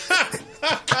now.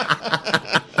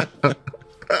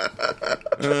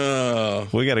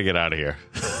 We got to get out of here.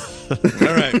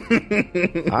 All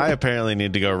right. I apparently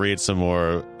need to go read some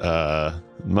more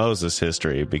Moses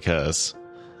history, because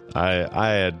I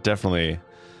had definitely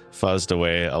fuzzed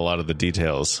away a lot of the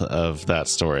details of that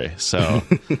story. So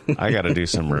I got to do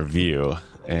some review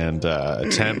and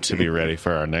attempt to be ready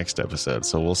for our next episode.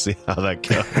 So we'll see how that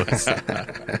goes.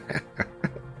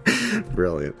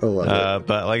 Brilliant. I love it.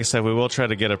 But like I said, we will try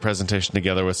to get a presentation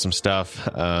together with some stuff.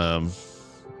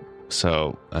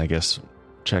 So I guess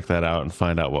check that out and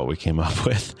find out what we came up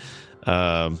with.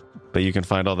 But you can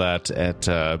find all that at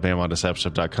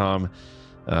bamondiscipleship.com.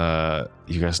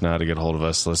 You guys know how to get a hold of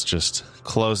us. Let's just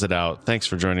close it out. Thanks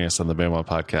for joining us on the Bama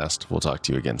Podcast. We'll talk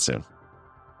to you again soon.